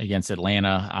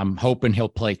Atlanta. I'm hoping he'll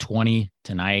play 20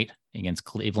 tonight against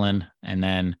Cleveland, and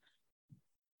then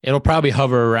it'll probably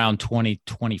hover around 20,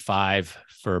 25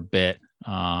 for a bit,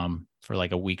 for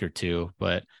like a week or two.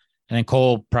 But and then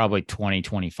Cole probably 20,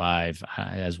 25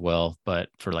 as well, but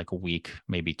for like a week,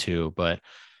 maybe two. But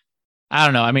I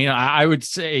don't know. I mean, I would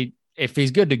say if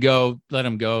he's good to go, let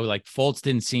him go. Like Fultz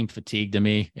didn't seem fatigued to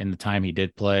me in the time he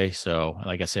did play. So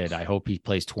like I said, I hope he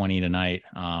plays 20 tonight.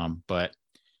 But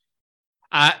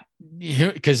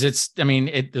because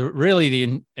really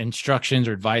the instructions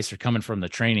or advice are coming from the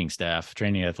training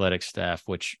athletic staff,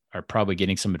 which are probably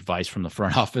getting some advice from the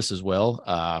front office as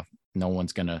well. No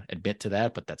one's going to admit to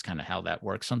that, but that's kind of how that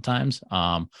works sometimes.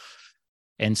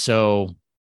 And so,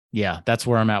 yeah, that's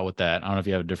where I'm at with that. I don't know if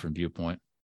you have a different viewpoint.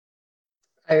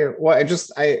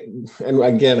 And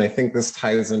again, I think this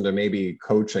ties into maybe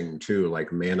coaching too,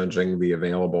 like managing the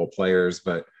available players.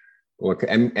 But look,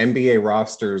 NBA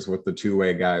rosters with the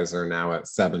two-way guys are now at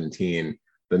 17.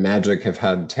 The Magic have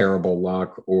had terrible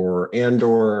luck or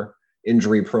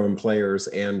injury-prone players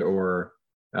or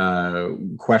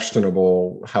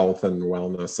questionable health and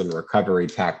wellness and recovery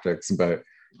tactics. But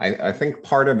I think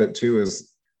part of it too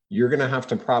is you're going to have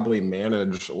to probably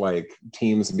manage like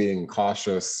teams being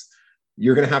cautious.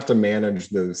 You're going to have to manage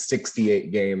the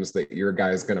 68 games that your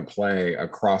guy's going to play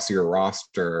across your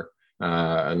roster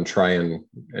and try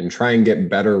and get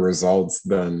better results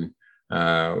than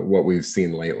what we've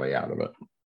seen lately out of it.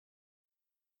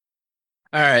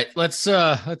 All right, let's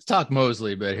talk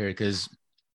Mosley a bit here, because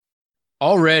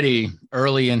already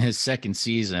early in his second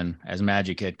season as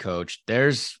Magic head coach,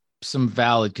 there's some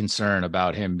valid concern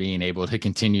about him being able to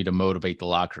continue to motivate the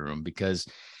locker room, because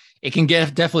it can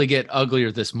definitely get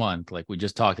uglier this month. Like we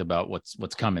just talked about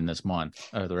what's coming this month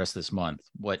or the rest of this month.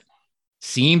 What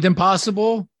seemed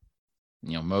impossible,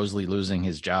 Mosley losing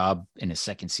his job in his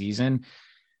second season,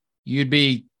 you'd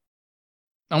be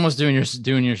almost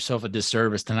doing yourself a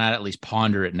disservice to not at least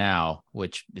ponder it now,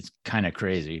 which is kind of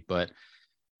crazy. But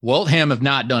Waltham have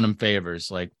not done him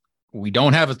favors. Like, we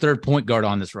don't have a third point guard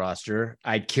on this roster.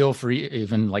 I'd kill for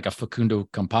even like a Facundo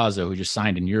Campazzo, who just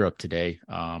signed in Europe today.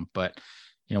 But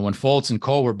when Fultz and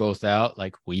Cole were both out,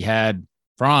 like we had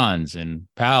Franz and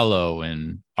Paolo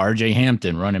and RJ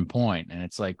Hampton running point. And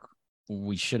it's like,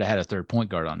 we should have had a third point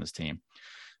guard on this team.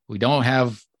 We don't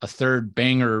have a third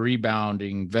banger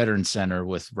rebounding veteran center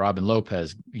with Robin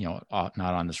Lopez, not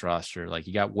on this roster. Like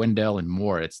you got Wendell and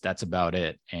Moritz. That's about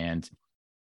it. And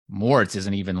Moritz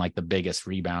isn't even like the biggest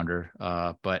rebounder.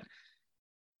 But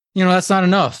that's not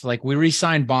enough. Like we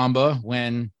re-signed Bamba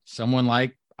when someone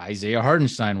like Isaiah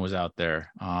Hartenstein was out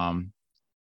there.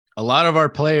 A lot of our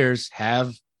players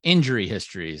have injury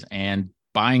histories, and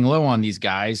buying low on these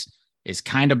guys is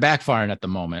kind of backfiring at the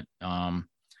moment.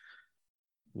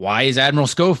 Why is Admiral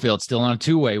Schofield still on a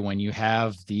two-way when you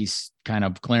have these kind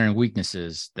of glaring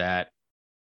weaknesses that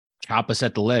chop us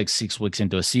at the legs 6 weeks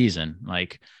into a season?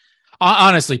 Like,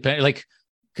 honestly, like,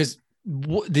 because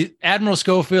the Admiral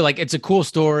Schofield, like, it's a cool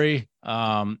story.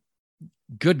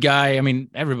 Good guy. I mean,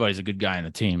 everybody's a good guy on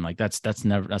the team. Like that's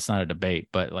not a debate,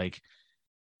 but like,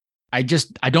 I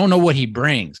don't know what he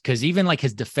brings. Cause even like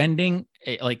his defending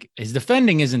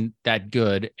isn't that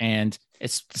good. And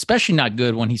it's especially not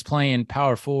good when he's playing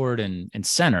power forward and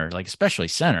center, like especially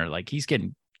center, like he's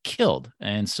getting killed.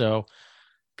 And so,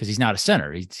 cause he's not a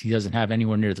center, he doesn't have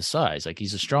anywhere near the size. Like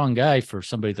he's a strong guy for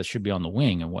somebody that should be on the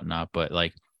wing and whatnot. But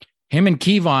like him and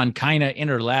Kevon kind of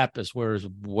interlap as far as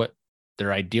what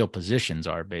their ideal positions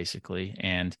are basically.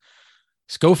 And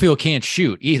Schofield can't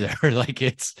shoot either. Like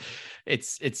it's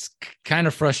kind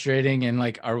of frustrating. And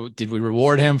like, did we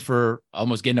reward him for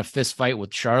almost getting a fist fight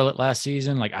with Charlotte last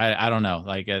season? Like, I don't know.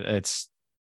 Like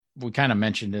we kind of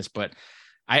mentioned this, but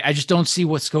I just don't see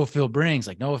what Schofield brings.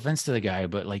 Like, no offense to the guy,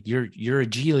 but like you're a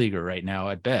G leaguer right now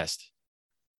at best.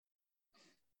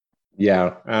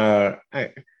 Yeah.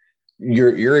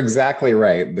 You're exactly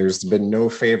right. There's been no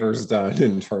favors done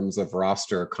in terms of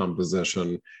roster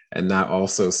composition, and that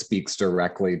also speaks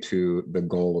directly to the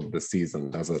goal of the season,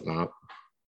 does it not?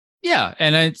 Yeah.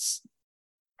 And it's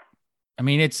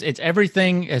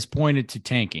everything has pointed to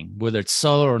tanking, whether it's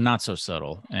subtle or not so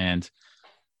subtle. And,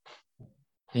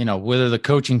 whether the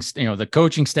coaching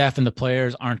staff and the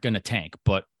players aren't going to tank,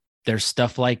 but there's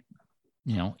stuff like,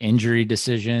 injury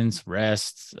decisions,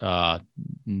 rests,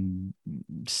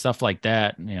 stuff like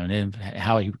that, and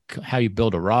how you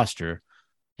build a roster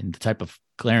and the type of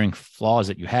glaring flaws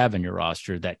that you have in your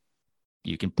roster that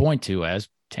you can point to as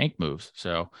tank moves.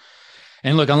 So,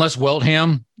 and look, unless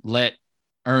Weltham let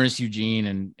Ernest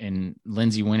Eugene and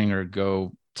Lindsey Winninger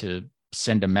go to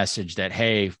send a message that,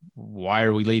 hey, why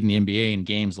are we leading the NBA in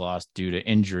games lost due to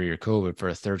injury or COVID for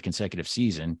a third consecutive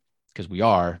season? Because we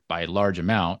are by a large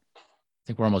amount. I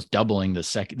think we're almost doubling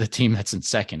the team that's in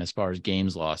second as far as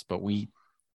games lost. But we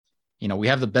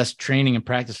have the best training and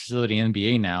practice facility in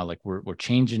NBA now. Like we're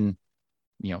changing.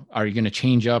 Are you going to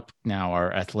change up now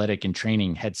our athletic and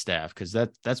training head staff? Because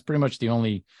that's pretty much the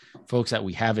only folks that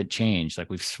we haven't changed. Like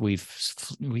we've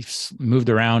moved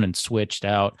around and switched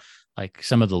out like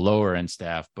some of the lower end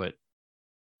staff, but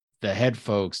the head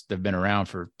folks, they've been around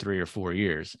for 3 or 4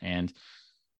 years. And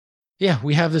yeah,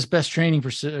 we have this best training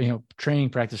practice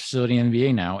facility in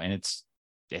NBA now, and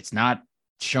it's not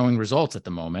showing results at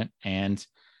the moment. And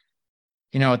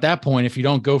at that point, if you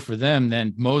don't go for them,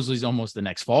 then Mosley's almost the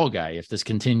next fall guy. If this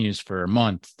continues for a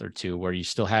month or two, where you're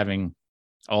still having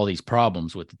all these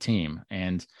problems with the team.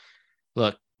 And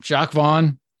look, Jacques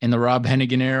Vaughn in the Rob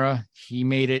Hennigan era, he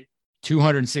made it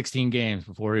 216 games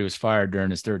before he was fired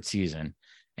during his third season.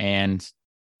 And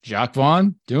Jacques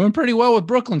Vaughn doing pretty well with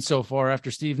Brooklyn so far after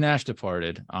Steve Nash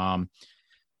departed.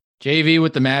 JV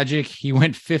with the Magic, he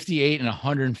went 58 and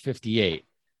 158,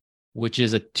 which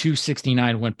is a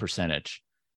 269 win percentage.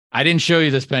 I didn't show you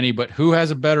this, Penny, but who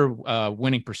has a better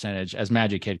winning percentage as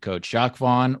Magic head coach, Jacques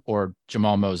Vaughn or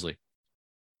Jamal Mosley?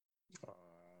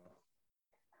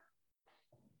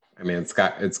 I mean, it's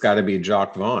got to be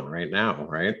Jacques Vaughn right now,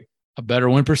 right? A better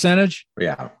win percentage?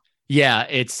 Yeah. Yeah,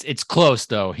 it's close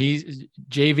though.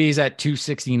 JV's at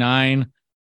 269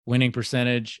 winning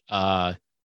percentage.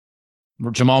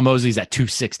 Jamal Mosley's at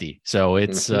 260. So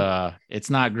it's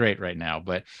not great right now,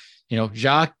 but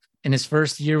Jacques in his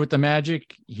first year with the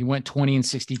Magic, he went 20 and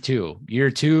 62.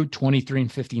 Year 2, 23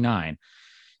 and 59.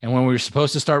 And when we were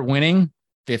supposed to start winning,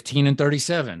 15 and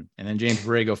 37. And then James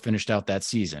Borrego finished out that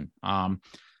season.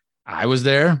 I was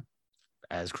there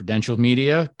as credentialed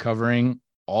media covering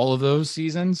all of those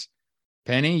seasons.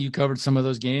 Penny, you covered some of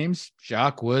those games.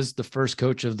 Jacques was the first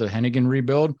coach of the Hennigan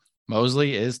rebuild.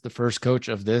 Mosley is the first coach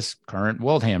of this current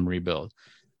Weltham rebuild.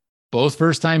 Both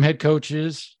first-time head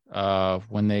coaches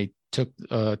when they took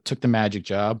the Magic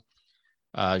job.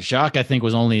 Jacques, I think,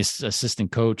 was only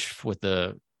assistant coach with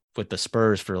the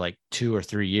Spurs for like 2 or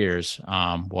 3 years,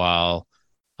 while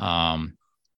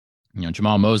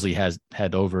Jamal Mosley has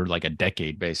had over like a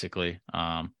decade basically.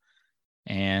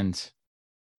 And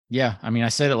yeah, I mean, I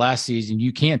said it last season,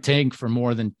 you can't tank for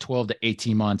more than 12 to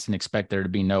 18 months and expect there to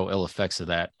be no ill effects of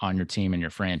that on your team and your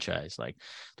franchise. Like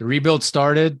the rebuild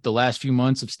started the last few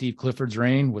months of Steve Clifford's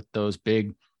reign with those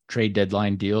big trade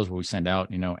deadline deals where we send out,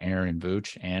 Aaron and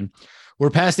Vooch, and we're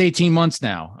past 18 months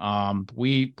now.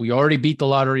 We already beat the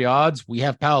lottery odds. We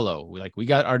have Paolo. We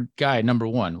got our guy number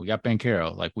 1. We got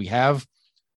Banchero. Like we have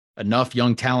enough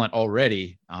young talent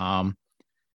already.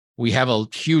 We have a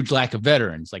huge lack of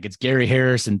veterans. Like it's Gary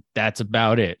Harris, and that's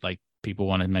about it. Like people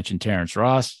want to mention Terrence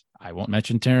Ross. I won't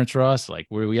mention Terrence Ross. Like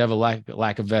we have a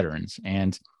lack of veterans.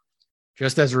 And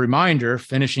just as a reminder,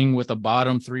 finishing with a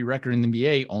bottom 3 record in the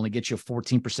NBA only gets you a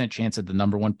 14% chance at the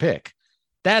number 1 pick.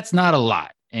 That's not a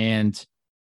lot. And,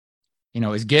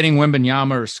 is getting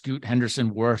Wembanyama or Scoot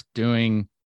Henderson worth doing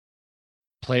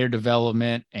player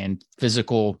development and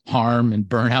physical harm and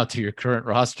burnout to your current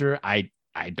roster? I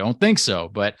don't think so,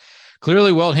 but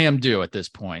clearly Weltham do at this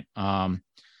point.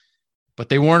 But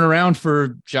they weren't around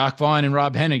for Jacques Vaughn and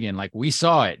Rob Hennigan. Like we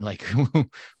saw it, like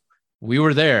we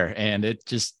were there, and it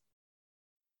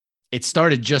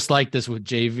started just like this with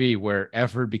JV, where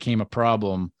effort became a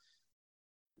problem,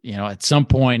 at some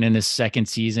point in his second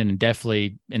season and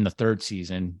definitely in the third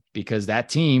season, because that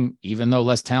team, even though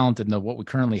less talented than what we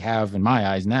currently have in my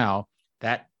eyes now,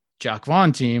 that Jacques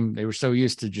Vaughn team, they were so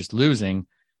used to just losing,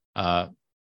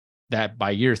 that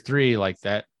by year 3, like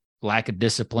that lack of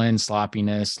discipline,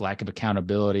 sloppiness, lack of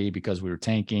accountability because we were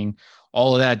tanking,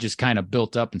 all of that just kind of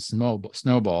built up and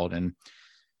snowballed. And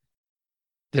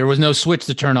there was no switch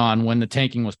to turn on when the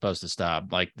tanking was supposed to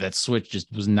stop. Like that switch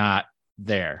just was not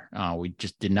there. We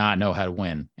just did not know how to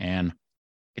win. And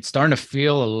it's starting to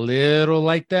feel a little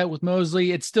like that with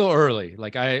Mosley. It's still early.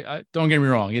 Like I don't get me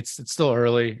wrong. It's still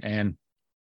early. And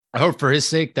I hope for his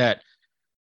sake that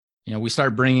we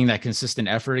start bringing that consistent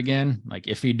effort again. Like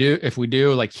if we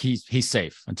do, like he's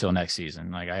safe until next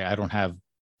season. Like I don't have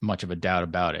much of a doubt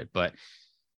about it, but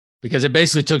because it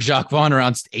basically took Jacques Vaughn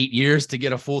around 8 years to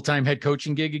get a full-time head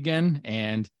coaching gig again.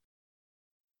 And,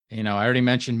 I already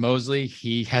mentioned Mosley.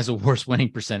 He has a worse winning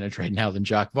percentage right now than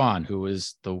Jacques Vaughn, who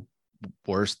is the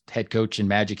worst head coach in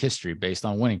Magic history based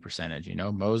on winning percentage.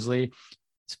 Mosley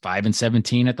is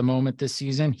 5-17 at the moment this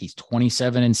season. He's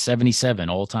 27-77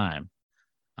 all time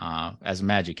as a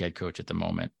Magic head coach at the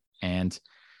moment. And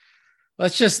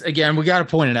let's just, again, we got to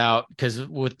point it out because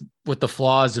with the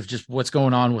flaws of just what's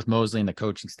going on with Mosley and the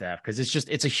coaching staff, because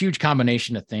it's a huge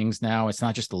combination of things now. It's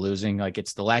not just the losing, like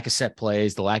it's the lack of set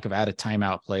plays, the lack of out of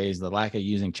timeout plays, the lack of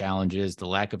using challenges, the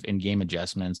lack of in-game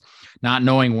adjustments, not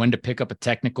knowing when to pick up a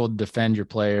technical to defend your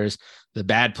players, the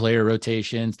bad player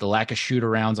rotations, the lack of shoot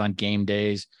arounds on game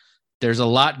days. There's a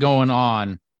lot going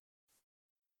on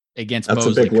against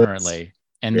Mosley currently.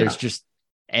 And there's just,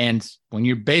 and when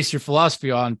you base your philosophy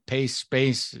on pace,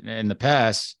 space, and the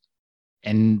pass,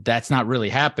 and that's not really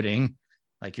happening,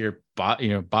 like you're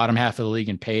bottom half of the league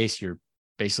in pace, you're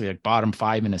basically like bottom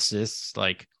 5 in assists.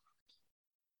 Like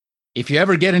if you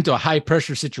ever get into a high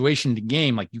pressure situation in the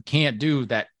game, like you can't do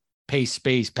that pace,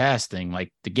 space, pass thing.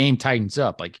 Like the game tightens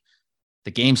up, like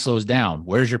the game slows down.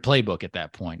 Where's your playbook at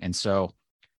that point? And so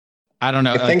I don't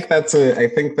know. I think that's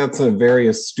a very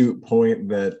astute point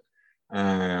that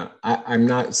I'm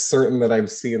not certain that I've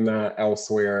seen that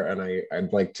elsewhere, and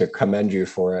I'd like to commend you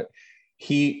for it.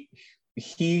 He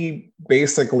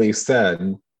basically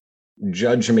said,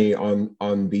 "Judge me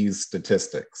on these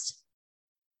statistics,"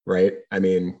 right? I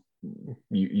mean,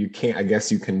 you can't. I guess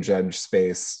you can judge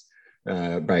space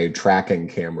by tracking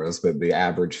cameras, but the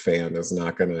average fan is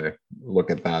not going to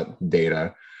look at that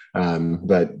data.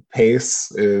 But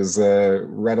pace is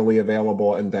readily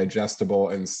available and digestible,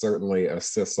 and certainly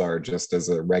assists are just as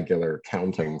a regular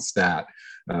counting stat.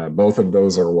 Both of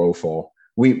those are woeful.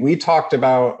 We talked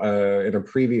about in a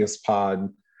previous pod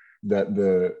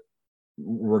that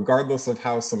regardless of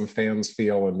how some fans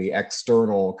feel in the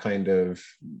external kind of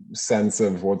sense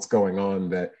of what's going on,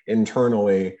 that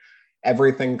internally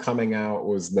everything coming out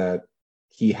was that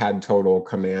he had total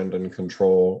command and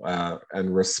control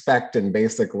and respect and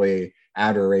basically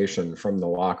adoration from the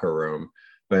locker room.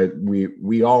 But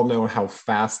we all know how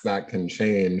fast that can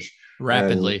change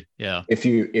rapidly. And yeah. If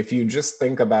you just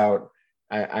think about,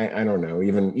 I don't know,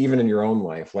 even in your own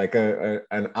life, like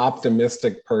an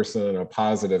optimistic person and a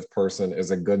positive person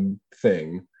is a good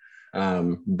thing.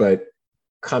 But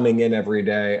coming in every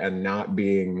day and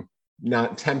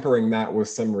not tempering that with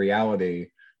some reality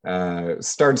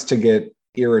starts to get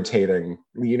irritating.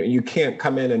 You can't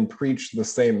come in and preach the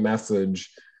same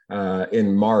message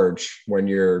in March when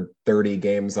you're 30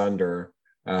 games under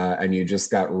and you just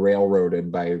got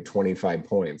railroaded by 25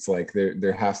 points. Like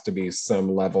there has to be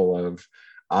some level of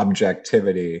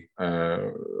objectivity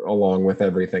along with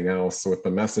everything else with the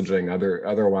messaging.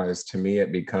 Otherwise, to me,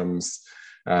 it becomes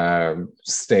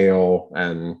stale,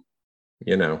 and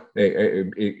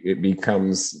it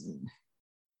becomes,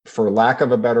 for lack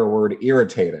of a better word,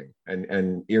 irritating,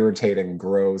 and irritating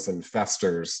grows and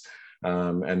festers,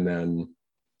 and then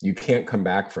you can't come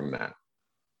back from that.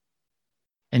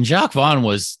 And Jacques Vaughn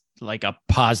was like a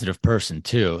positive person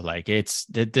too. Like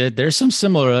there's some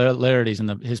similarities in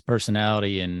his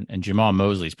personality and Jamal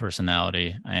Mosley's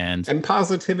personality, and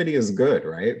positivity is good,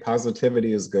 right?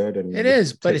 Positivity is good, and it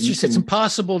is, but it's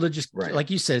impossible to just, right, like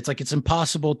you said, it's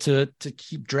impossible to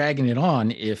keep dragging it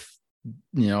on if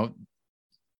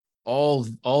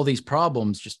all these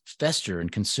problems just fester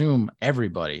and consume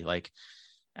everybody. Like,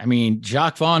 I mean,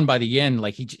 Jacques Vaughn by the end,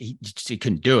 like he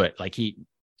couldn't do it. Like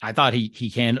I thought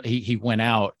he went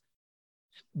out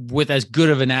with as good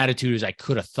of an attitude as I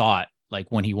could have thought, like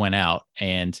when he went out.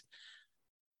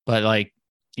 But like,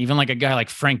 even like a guy like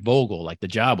Frank Vogel, like the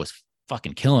job was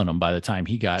fucking killing him by the time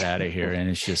he got out of here. And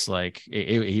it's just like,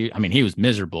 he was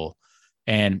miserable.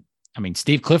 And I mean,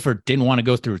 Steve Clifford didn't want to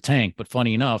go through a tank, but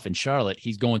funny enough, in Charlotte,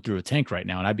 he's going through a tank right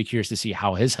now. And I'd be curious to see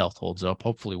how his health holds up,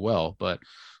 hopefully well. But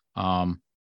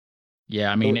yeah,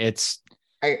 I mean, it's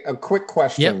a quick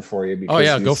question for you.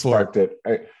 Because you go for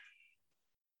it.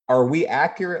 Are we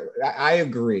accurate? I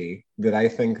agree that I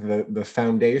think the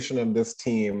foundation of this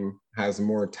team has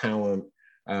more talent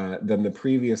than the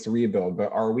previous rebuild,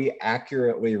 but are we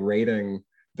accurately rating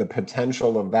the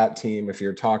potential of that team? If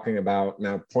you're talking about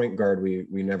now point guard, we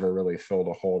never really filled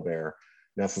a hole there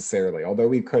necessarily, although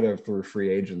we could have through free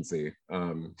agency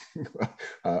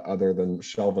other than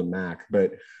Shelvin Mack.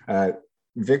 But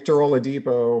Victor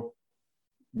Oladipo,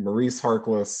 Maurice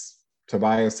Harkless,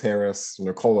 Tobias Harris,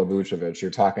 Nikola Vucevic,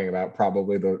 you're talking about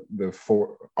probably the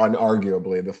four,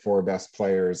 unarguably the four best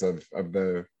players of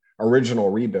the original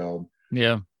rebuild.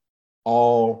 Yeah.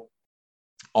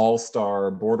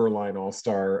 All-star, borderline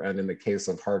all-star, and in the case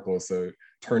of Harkless,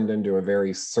 turned into a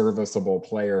very serviceable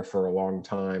player for a long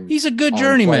time. He's a good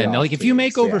journeyman. Like if you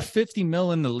make over 50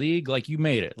 mil in the league, like you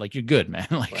made it, like you're good, man.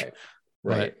 Like,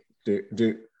 right.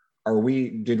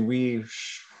 Did we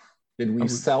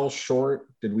sell short?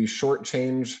 Did we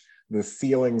shortchange the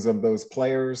ceilings of those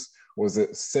players? Was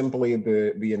it simply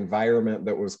the environment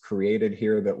that was created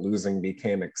here that losing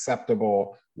became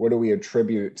acceptable? What do we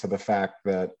attribute to the fact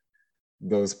that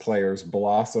those players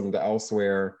blossomed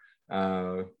elsewhere,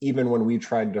 even when we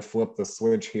tried to flip the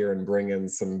switch here and bring in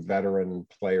some veteran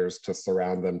players to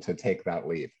surround them to take that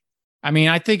leap? I mean,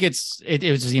 I think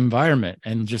it was the environment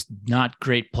and just not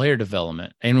great player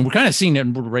development. And we're kind of seeing it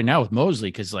right now with Mosley,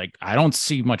 because like I don't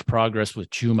see much progress with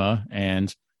Chuma,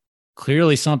 and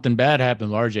clearly something bad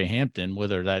happened with RJ Hampton,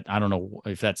 whether that, I don't know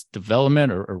if that's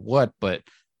development or what, but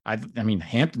I mean,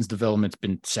 Hampton's development's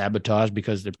been sabotaged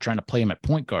because they're trying to play him at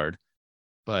point guard.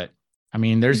 But I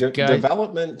mean, there's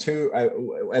development too.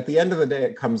 At the end of the day,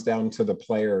 it comes down to the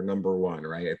player, number one,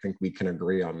 right? I think we can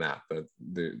agree on that.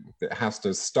 It has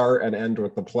to start and end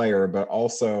with the player, but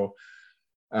also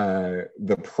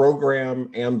the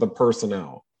program and the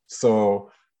personnel.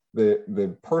 So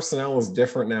the personnel is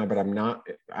different now, but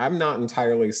I'm not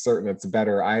entirely certain it's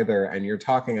better either. And you're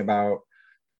talking about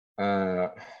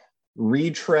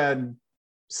retread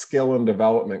skill and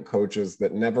development coaches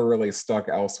that never really stuck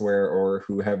elsewhere, or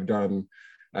who have done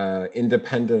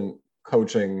independent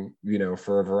coaching,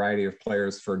 for a variety of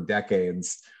players for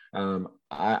decades.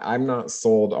 I'm not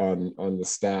sold on the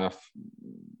staff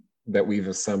that we've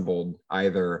assembled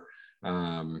either.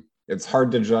 It's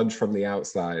hard to judge from the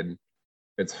outside.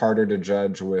 It's harder to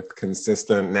judge with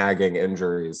consistent nagging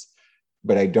injuries.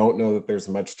 But I don't know that there's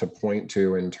much to point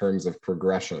to in terms of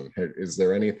progression. Is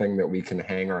there anything that we can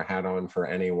hang our hat on for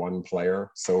any one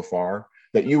player so far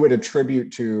that you would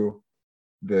attribute to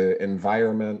the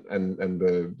environment and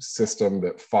the system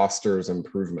that fosters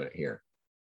improvement here?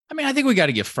 I mean, I think we got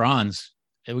to give Franz.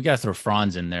 We got to throw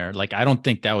Franz in there. Like, I don't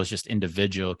think that was just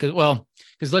individual.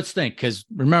 Because let's think. Because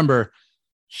remember,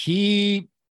 he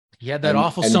had that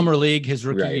awful summer league his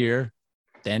rookie year.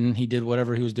 Then he did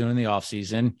whatever he was doing in the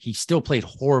offseason. He still played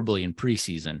horribly in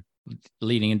preseason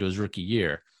leading into his rookie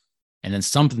year. And then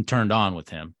something turned on with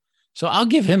him. So I'll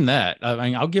give him that. I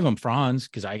mean, I'll give him Franz,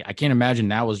 because I can't imagine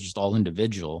that was just all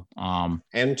individual.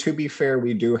 And to be fair,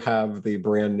 we do have the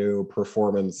brand new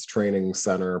performance training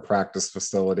center practice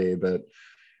facility that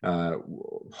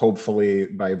hopefully,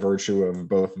 by virtue of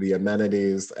both the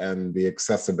amenities and the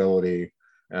accessibility,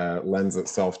 lends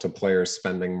itself to players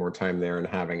spending more time there and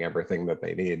having everything that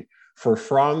they need. For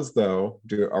Franz, though,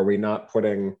 are we not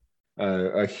putting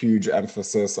a huge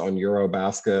emphasis on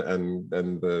Eurobasket and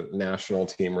the national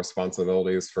team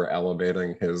responsibilities for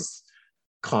elevating his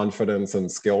confidence and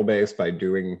skill base by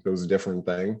doing those different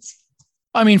things?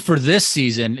 I mean, for this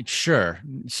season, sure.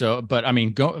 So, but I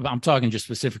mean, I'm talking just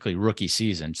specifically rookie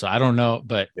season. So I don't know,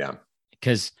 but yeah,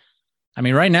 because I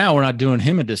mean, right now we're not doing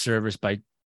him a disservice by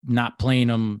not playing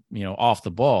him, off the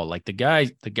ball. Like the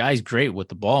guy's great with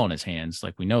the ball in his hands.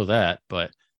 Like we know that, but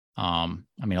I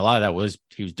mean, a lot of that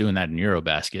he was doing that in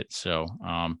Eurobasket. So,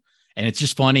 and it's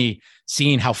just funny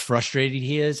seeing how frustrated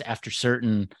he is after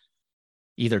certain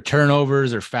either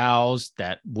turnovers or fouls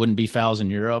that wouldn't be fouls in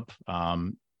Europe.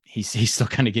 He's still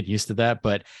kind of getting used to that,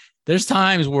 but there's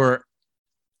times where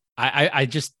I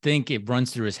just think it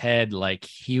runs through his head. Like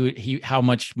how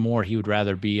much more he would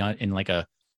rather be in like a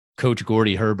Coach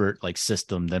Gordy Herbert like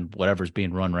system than whatever's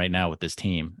being run right now with this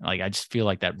team. Like I just feel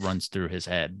like that runs through his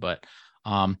head. But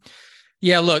look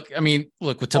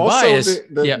with Tobias, also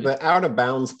the out of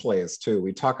bounds plays too.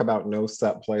 We talk about no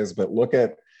set plays, but look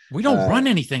at, we don't run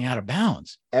anything out of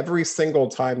bounds. Every single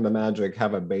time the Magic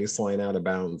have a baseline out of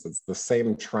bounds, it's the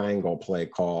same triangle play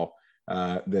call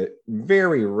that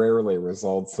very rarely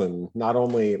results in an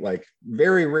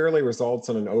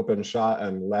open shot,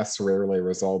 and less rarely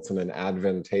results in an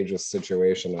advantageous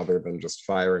situation other than just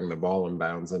firing the ball in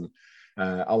bounds. And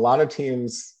a lot of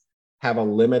teams have a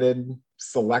limited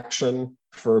selection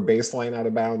for baseline out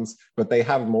of bounds, but they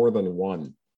have more than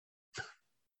one.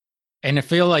 And I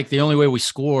feel like the only way we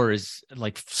score is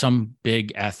like some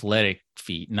big athletic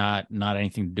feat, not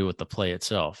anything to do with the play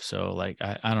itself. So like,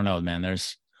 I don't know, man,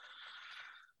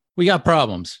 we got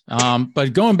problems.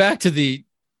 But going back to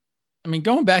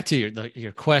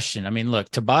your question, I mean, look,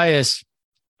 Tobias,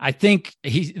 I think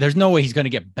there's no way he's going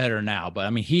to get better now, but I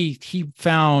mean, he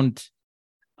found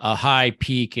a high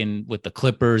peak in with the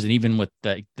Clippers and even with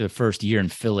the first year in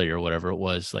Philly or whatever it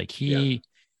was. Like he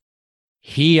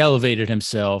elevated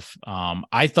himself.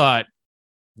 I thought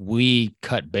we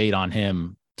cut bait on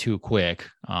him too quick.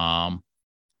 I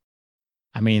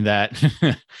mean that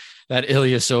that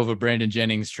Ilyasova Brandon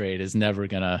Jennings trade is never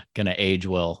gonna age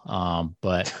well.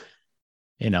 But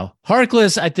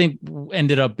Harkless, I think,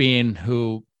 ended up being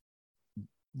who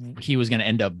he was going to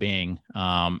end up being,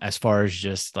 as far as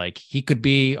just like he could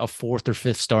be a fourth or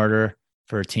fifth starter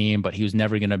for a team, but he was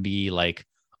never going to be like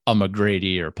a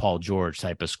McGrady or Paul George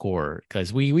type of scorer,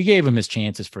 because we gave him his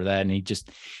chances for that, and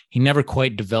he never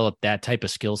quite developed that type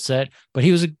of skill set. But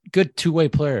he was a good two-way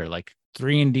player, like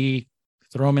 3-and-D,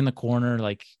 throw him in the corner,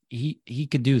 like he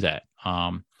could do that.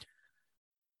 And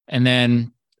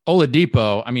then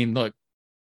Oladipo, I mean, look,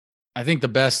 I think the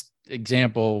best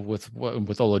example with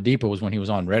Oladipo was when he was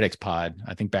on Reddick's pod.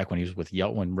 I think back when he was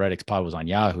when Reddick's pod was on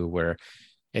Yahoo, where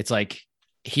it's like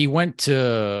he went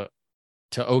to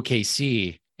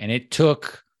OKC, and it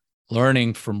took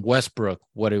learning from Westbrook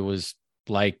what it was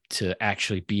like to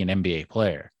actually be an NBA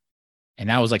player. And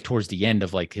that was like towards the end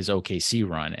of like his OKC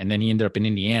run. And then he ended up in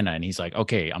Indiana, and he's like,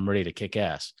 okay, I'm ready to kick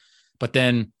ass. But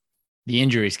then the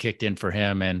injuries kicked in for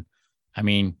him. And I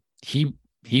mean,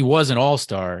 he was an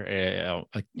all-star.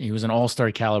 He was an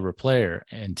all-star caliber player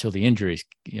until the injuries,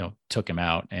 took him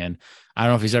out. And I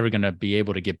don't know if he's ever going to be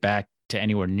able to get back to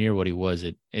anywhere near what he was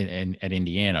at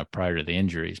Indiana prior to the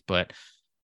injuries. But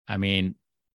I mean,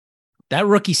 that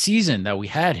rookie season that we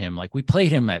had him, like we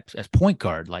played him as point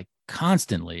guard, like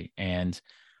constantly. And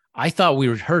I thought we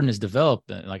were hurting his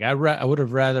development. Like I would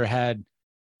have rather had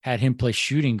him play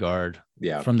shooting guard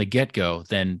from the get-go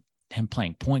than him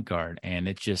playing point guard.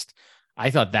 And I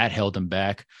thought that held him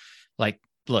back. Like,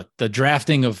 look, the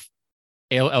drafting of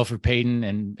Elfrid Payton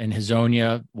and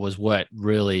Hezonja was what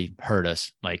really hurt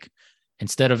us. Like,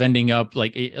 instead of ending up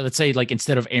like, let's say, like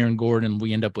instead of Aaron Gordon,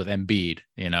 we end up with Embiid,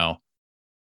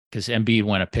 because Embiid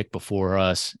went a pick before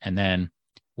us, and then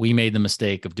we made the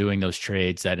mistake of doing those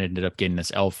trades that ended up getting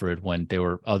us Elfrid when there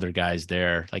were other guys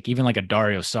there. Like even like a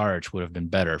Dario Saric would have been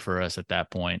better for us at that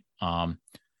point. And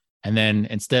then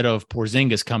instead of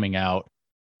Porzingis coming out,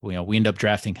 we end up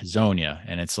drafting Hezonja,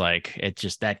 and it's like,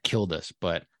 that killed us.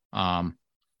 But,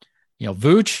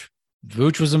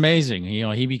 Vooch was amazing.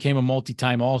 He became a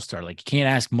multi-time all-star. Like, you can't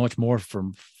ask much more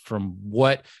from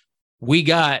what we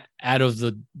got out of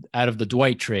the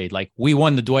Dwight trade. Like, we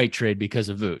won the Dwight trade because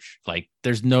of Vooch. Like,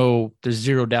 there's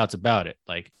zero doubts about it.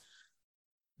 Like,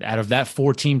 out of that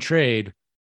 4-team trade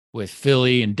with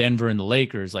Philly and Denver and the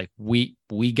Lakers, like we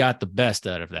got the best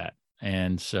out of that.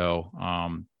 And so,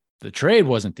 the trade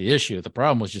wasn't the issue. The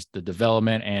problem was just the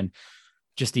development, and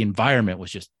just the environment was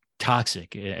just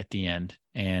toxic at the end.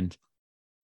 And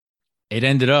it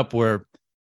ended up where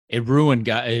it ruined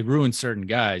certain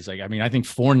guys. Like, I mean, I think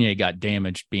Fournier got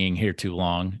damaged being here too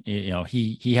long.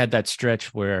 He had that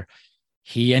stretch where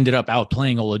he ended up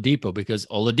outplaying Oladipo because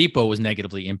Oladipo was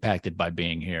negatively impacted by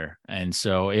being here. And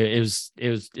so it was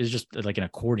just like an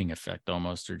according effect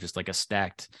almost, or just like a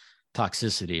stacked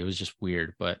toxicity. It was just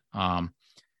weird. But,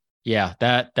 yeah,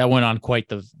 that went on quite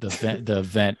the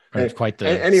event, or quite the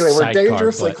anyway. We're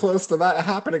dangerously close to that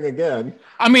happening again.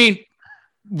 I mean,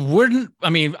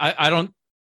 I don't.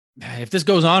 If this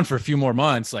goes on for a few more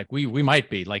months, like we might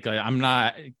be. Like, I'm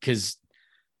not, because.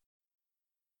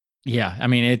 Yeah, I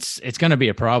mean, it's going to be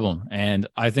a problem, and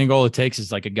I think all it takes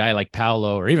is like a guy like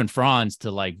Paolo or even Franz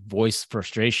to like voice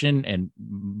frustration, and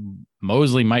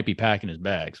Mosley might be packing his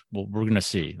bags. Well, we're going to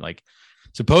see. Like,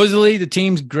 supposedly the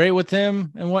team's great with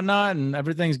him and whatnot, and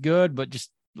everything's good, but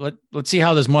just let's see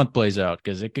how this month plays out,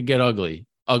 because it could get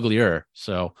uglier.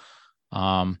 So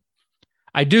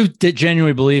I do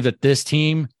genuinely believe that this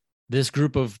team, this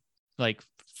group of like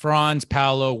Franz,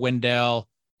 Paolo, Wendell,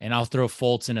 and I'll throw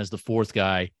Fultz in as the fourth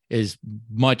guy, is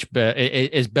much better.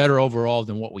 Is better overall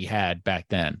than what we had back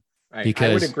then. I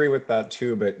would agree with that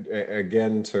too. But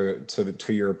again, to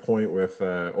your point with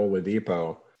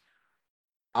Oladipo,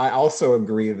 I also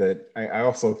agree that I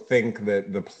also think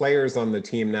that the players on the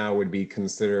team now would be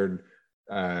considered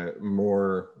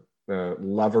more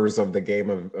lovers of the game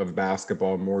of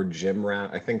basketball, more gym rat.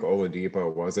 I think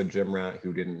Oladipo was a gym rat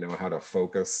who didn't know how to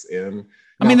focus in.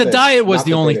 I mean, the diet was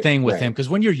the only thing with him, because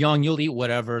when you're young, you'll eat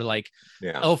whatever. Like,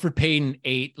 Elfrid Payton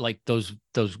ate like those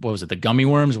what was it, the gummy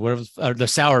worms, whatever, the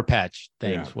Sour Patch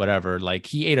things, whatever. Like,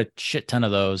 he ate a shit ton of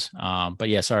those. But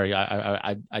yeah, sorry,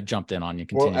 I jumped in on you.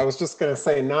 Continue. Well, I was just gonna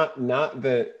say, not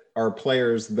that our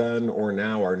players then or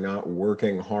now are not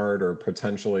working hard or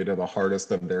potentially to the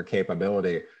hardest of their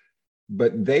capability,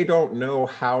 but they don't know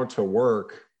how to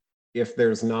work if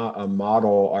there's not a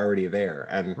model already there.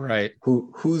 And right.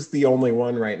 Who's the only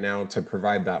one right now to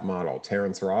provide that model?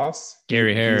 Terrence Ross?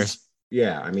 Gary Harris.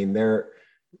 Yeah, I mean,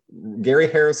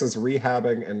 Gary Harris is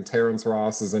rehabbing and Terrence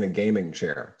Ross is in a gaming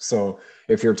chair. So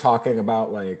if you're talking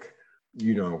about like,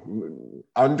 you know,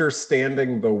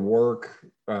 understanding the work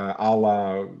a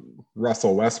la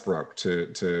Russell Westbrook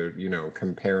to you know,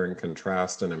 compare and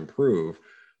contrast and improve,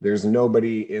 there's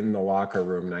nobody in the locker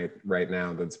room right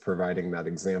now that's providing that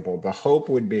example. The hope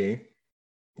would be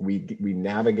we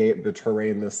navigate the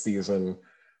terrain this season,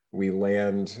 we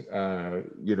land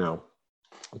you know,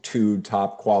 2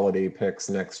 top quality picks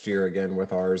next year, again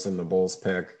with ours and the Bulls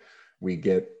pick. We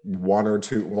get one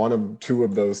of two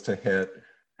of those to hit,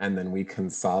 and then we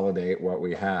consolidate what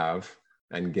we have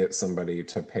and get somebody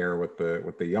to pair with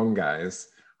the young guys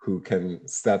who can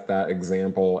set that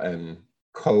example and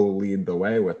co-lead the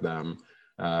way with them.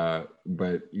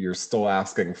 But you're still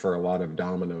asking for a lot of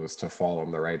dominoes to fall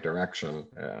in the right direction.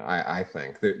 I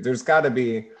think there's got to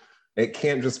be. It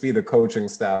can't just be the coaching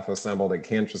staff assembled. It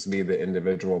can't just be the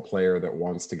individual player that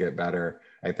wants to get better.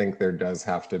 I think there does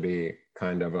have to be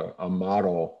kind of a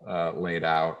model laid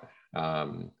out,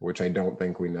 which I don't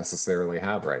think we necessarily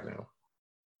have right now.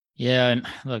 Yeah, and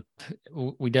look,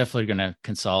 we definitely are going to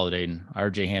consolidate, and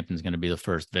RJ Hampton's going to be the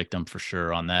first victim for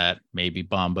sure on that. Maybe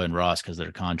Bamba and Ross because of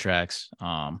their contracts.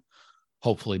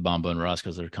 Hopefully Bamba and Ross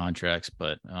because of their contracts.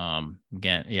 But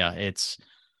again, yeah,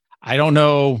 I don't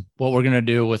know what we're going to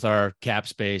do with our cap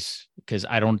space because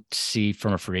I don't see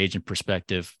from a free agent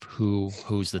perspective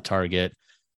who's the target.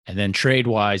 And then trade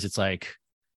wise, it's like,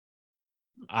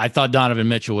 I thought Donovan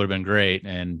Mitchell would have been great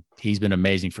and he's been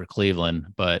amazing for Cleveland,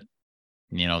 but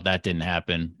you know, that didn't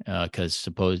happen because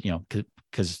supposedly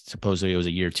it was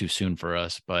a year too soon for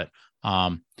us. But,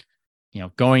 you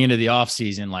know, going into the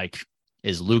offseason, like,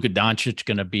 is Luka Doncic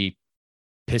going to be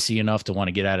pissy enough to want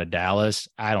to get out of Dallas?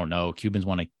 I don't know. Cubans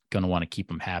going to want to keep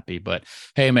him happy, but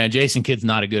hey, man, Jason Kidd's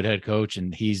not a good head coach,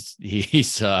 and he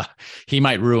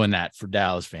might ruin that for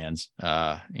Dallas fans.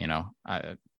 You know,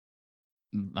 I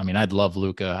mean, I'd love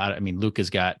Luka. I mean, Luka's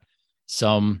got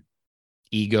some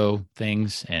ego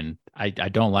things, and I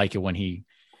don't like it when he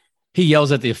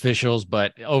yells at the officials,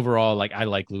 but overall, like, I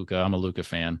like Luka. I'm a Luka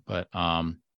fan, but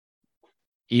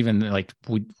even like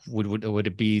would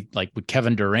it be like, would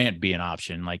Kevin Durant be an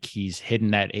option? Like, he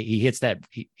hits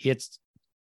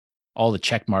all the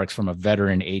check marks from a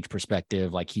veteran age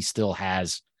perspective. Like, he still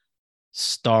has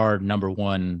star number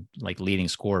one, like, leading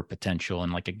scorer potential,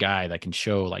 and like a guy that can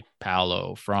show like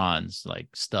Paolo, Franz, like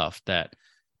stuff that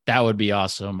would be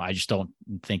awesome. I just don't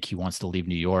think he wants to leave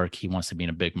New York. He wants to be in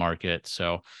a big market.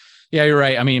 So yeah, you're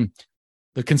right. I mean,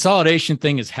 the consolidation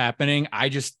thing is happening. I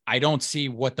don't see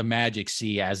what the Magic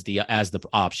see as the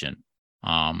option.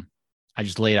 I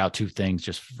just laid out 2 things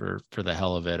just for the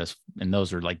hell of it. And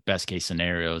those are like best case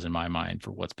scenarios in my mind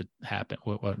for what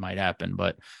might happen.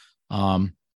 But all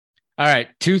right,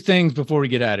 2 things before we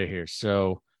get out of here.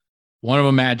 So one of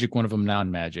them Magic, one of them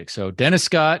non-Magic. So Dennis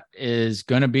Scott is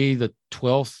going to be the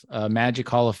 12th Magic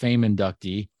Hall of Fame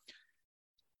inductee.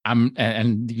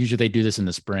 And usually they do this in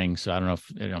the spring. So I don't know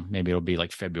if, you know, maybe it'll be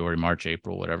like February, March,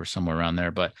 April, whatever, somewhere around there.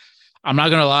 But I'm not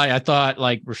going to lie. I thought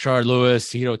like Rashard Lewis,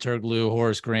 Hedo Turkoglu,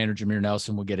 Horace Grant, or Jameer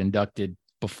Nelson would get inducted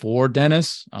before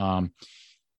Dennis.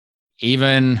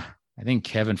 Even I think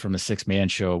Kevin from the 6 Man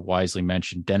Show wisely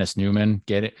mentioned Dennis Newman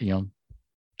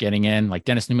getting in. Like,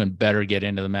 Dennis Newman better get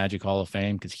into the Magic Hall of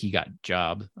Fame because he got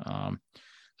job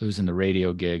losing the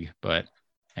radio gig.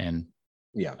 Stan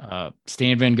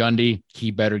Van Gundy, he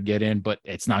better get in, but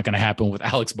it's not going to happen with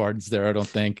Alex Martins there, I don't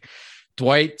think.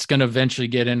 Dwight's going to eventually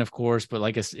get in, of course, but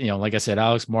like I said,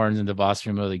 Alex Martins and Devos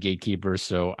are the gatekeepers,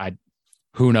 so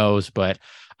who knows? But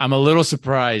I'm a little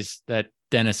surprised that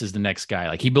Dennis is the next guy.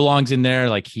 Like, he belongs in there.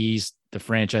 Like, he's the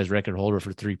franchise record holder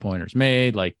for 3-pointers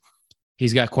made. Like,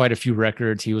 he's got quite a few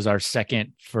records. He was our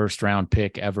 2nd first-round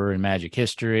pick ever in Magic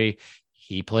history.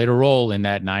 He played a role in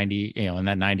that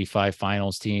 95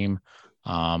 finals team.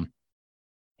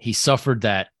 He suffered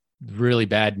that really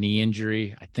bad knee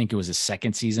injury. I think it was his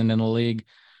 2nd season in the league.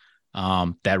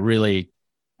 That really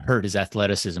hurt his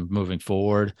athleticism moving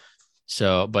forward.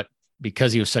 So, but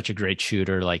because he was such a great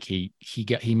shooter, like he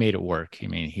made it work. I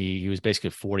mean, he was basically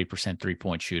a 40%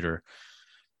 3-point shooter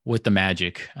with the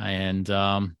Magic, and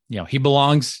he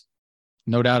belongs,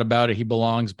 no doubt about it. He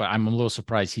belongs, but I'm a little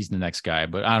surprised he's the next guy.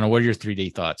 But I don't know. What are your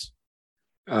 3D thoughts?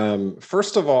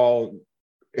 First of all,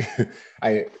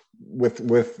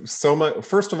 with so much.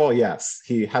 First of all, yes,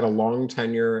 he had a long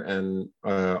tenure, and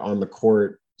on the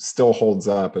court still holds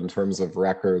up in terms of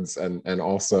records and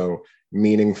also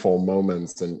meaningful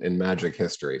moments in Magic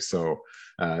history. So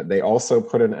They also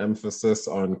put an emphasis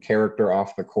on character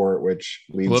off the court, which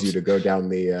leads you to go down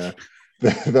the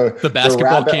basketball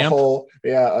rabbit camp hole,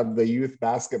 of the youth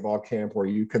basketball camp, where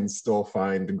you can still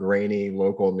find grainy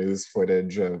local news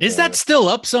footage of. Is that still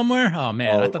up somewhere? Oh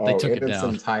man, I thought they took it in down.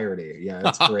 its entirety. Yeah,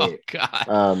 it's great.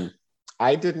 God.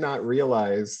 I did not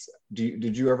realize.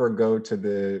 Did you ever go to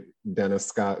the Dennis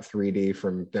Scott 3D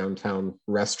from downtown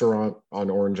restaurant on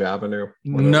Orange Avenue?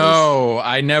 No,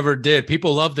 I never did.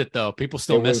 People loved it though. People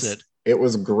still miss it. It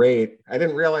was great. I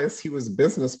didn't realize he was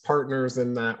business partners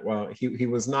in that. Well, he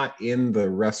was not in the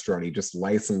restaurant. He just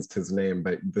licensed his name.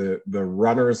 But the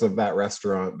runners of that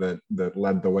restaurant that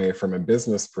led the way from a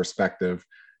business perspective,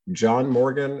 John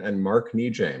Morgan and Mark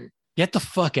Nejame. Get the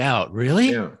fuck out!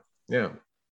 Really? Yeah.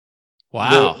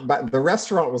 Wow. But the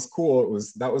restaurant was cool.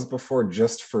 That was before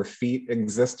Just for Feet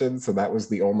existed, so that was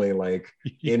the only like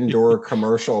indoor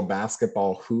commercial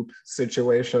basketball hoop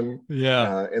situation.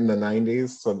 Yeah. In the 90s.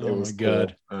 So it was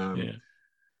good.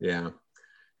 Yeah.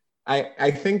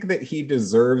 I think that he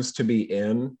deserves to be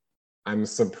in. I'm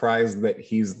surprised that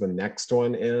he's the next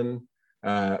one in,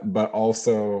 but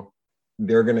also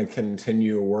they're going to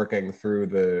continue working through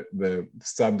the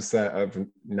subset of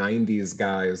 90s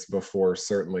guys before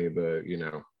certainly the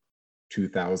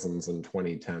 2000s and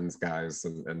 2010s guys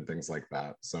and things like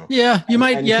that. So yeah,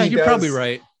 you're probably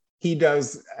right. He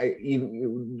does,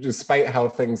 despite how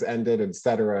things ended,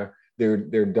 etc.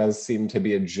 There does seem to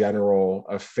be a general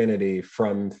affinity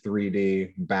from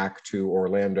 3D back to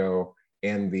Orlando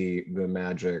and the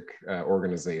Magic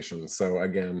organization. So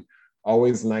again,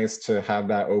 always nice to have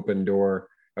that open door,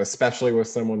 especially with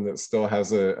someone that still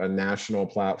has a national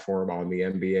platform on the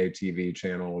NBA TV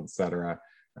channel, etc.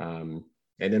 And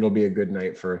it'll be a good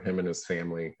night for him and his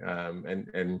family.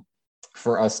 And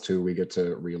for us too, we get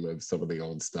to relive some of the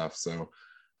old stuff. So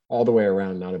all the way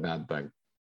around, not a bad thing.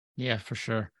 Yeah, for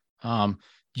sure.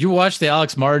 You watch the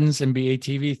Alex Martins NBA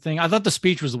TV thing? I thought the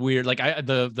speech was weird. Like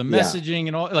the messaging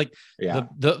and all, like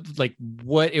the like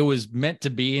what it was meant to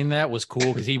be in that was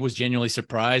cool because he was genuinely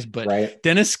surprised. But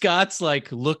Dennis Scott's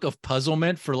like look of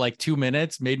puzzlement for like 2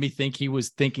 minutes made me think he was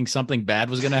thinking something bad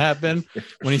was going to happen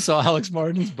when he saw Alex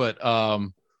Martins. But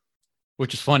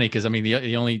which is funny because I mean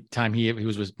the only time he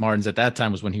was with Martins at that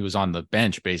time was when he was on the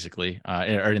bench basically,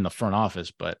 or in the front office,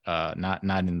 but not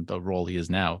in the role he is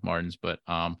now, Martins. But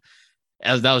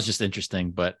that was just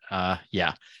interesting, but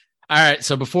yeah. All right.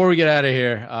 So before we get out of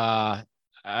here,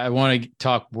 I want to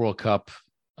talk World Cup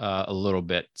a little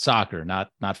bit. Soccer,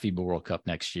 not FIBA World Cup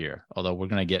next year. Although we're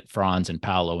going to get Franz and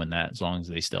Paolo in that as long as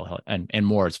they still and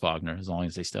Moritz Wagner as long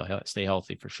as they still stay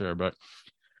healthy for sure. But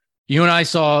you and I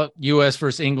saw U.S.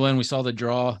 versus England. We saw the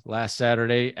draw last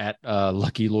Saturday at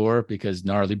Lucky Lure because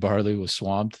Gnarly Barley was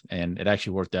swamped, and it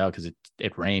actually worked out because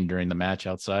it rained during the match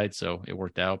outside, so it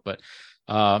worked out. But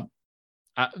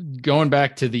going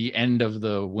back to the end of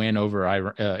the win over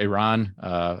Iran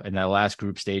in that last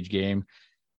group stage game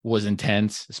was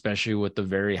intense, especially with the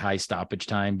very high stoppage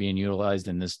time being utilized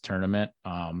in this tournament.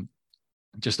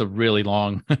 Just a really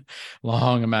long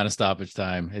amount of stoppage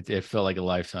time. It felt like a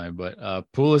lifetime, but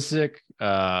Pulisic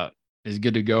is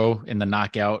good to go in the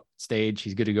knockout stage.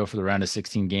 He's good to go for the round of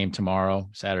 16 game tomorrow,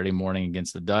 Saturday morning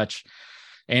against the Dutch.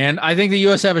 And I think the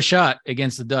U.S. have a shot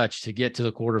against the Dutch to get to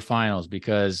the quarterfinals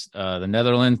because the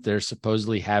Netherlands, they're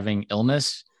supposedly having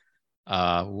illness,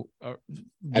 giving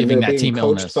that team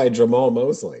illness. Coached by Jamal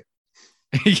Mosley.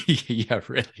 Yeah,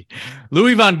 really.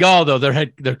 Louis van Gaal, though,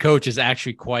 their coach is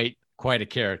actually quite a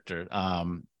character.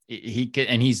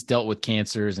 He's dealt with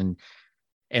cancers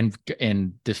and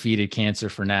defeated cancer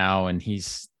for now, and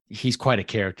he's quite a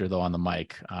character though on the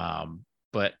mic.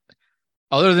 But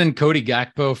other than Cody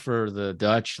Gakpo for the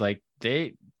Dutch, like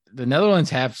the Netherlands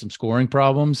have some scoring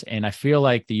problems, and I feel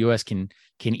like the U.S. can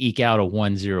eke out a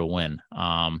 1-0 win.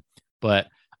 But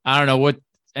I don't know what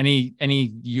any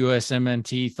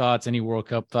USMNT thoughts, any World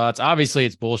Cup thoughts. Obviously,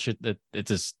 it's bullshit that it's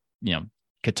just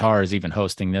Qatar is even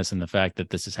hosting this, and the fact that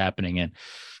this is happening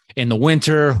in the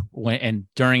winter and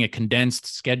during a condensed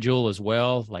schedule as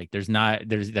well. Like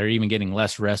they're even getting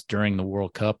less rest during the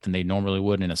World Cup than they normally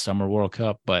would in a summer World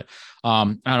Cup. But I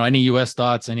don't know, any US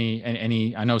thoughts, any,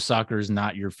 I know soccer is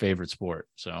not your favorite sport.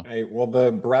 So, well,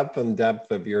 the breadth and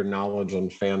depth of your knowledge and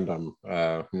fandom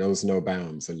knows no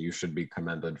bounds, and you should be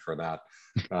commended for that.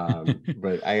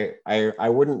 But I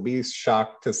wouldn't be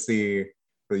shocked to see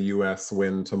the US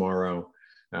win tomorrow.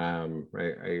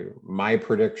 My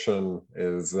prediction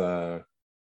is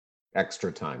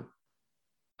extra time.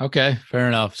 Okay, fair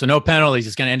enough. So no penalties.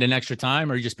 It's going to end in extra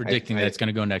time, or are you just predicting that it's going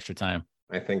to go in extra time?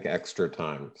 I think extra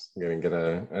time. It's going to get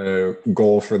a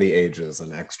goal for the ages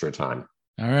in extra time.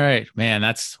 All right, man.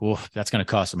 That's going to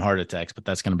cause some heart attacks, but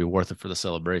that's going to be worth it for the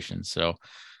celebration. So,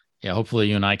 yeah, hopefully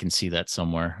you and I can see that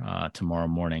somewhere tomorrow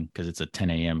morning because it's a 10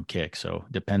 a.m. kick. So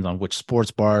it depends on which sports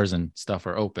bars and stuff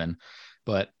are open.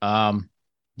 But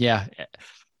yeah,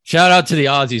 shout out to the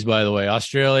Aussies, by the way.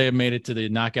 Australia made it to the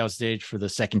knockout stage for the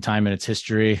second time in its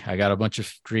history. I got a bunch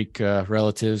of Greek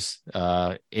relatives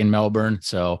in Melbourne,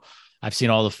 so I've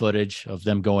seen all the footage of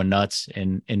them going nuts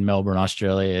in Melbourne,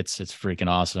 Australia. It's freaking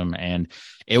awesome, and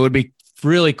it would be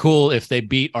really cool if they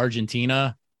beat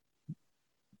Argentina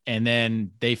and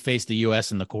then they face the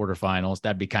U.S. in the quarterfinals.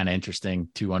 That'd be kind of interesting.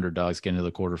 Two underdogs get into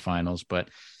the quarterfinals, but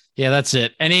yeah, that's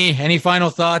it. Any final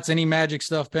thoughts? Any Magic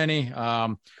stuff, Penny?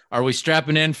 Are we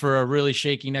strapping in for a really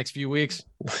shaky next few weeks?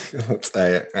 That's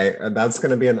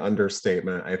going to be an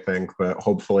understatement, I think, but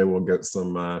hopefully we'll get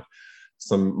some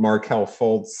Markelle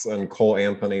Fultz and Cole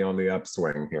Anthony on the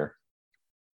upswing here.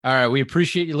 All right. We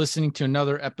appreciate you listening to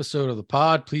another episode of the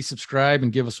pod. Please subscribe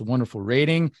and give us a wonderful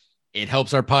rating. It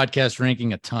helps our podcast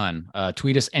ranking a ton.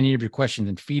 Tweet us any of your questions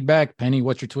and feedback. Penny,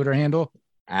 what's your Twitter handle?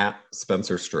 At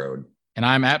Spencer Strode. And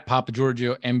I'm at Papa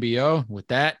Giorgio MBO. With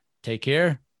that, take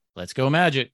care. Let's go Magic.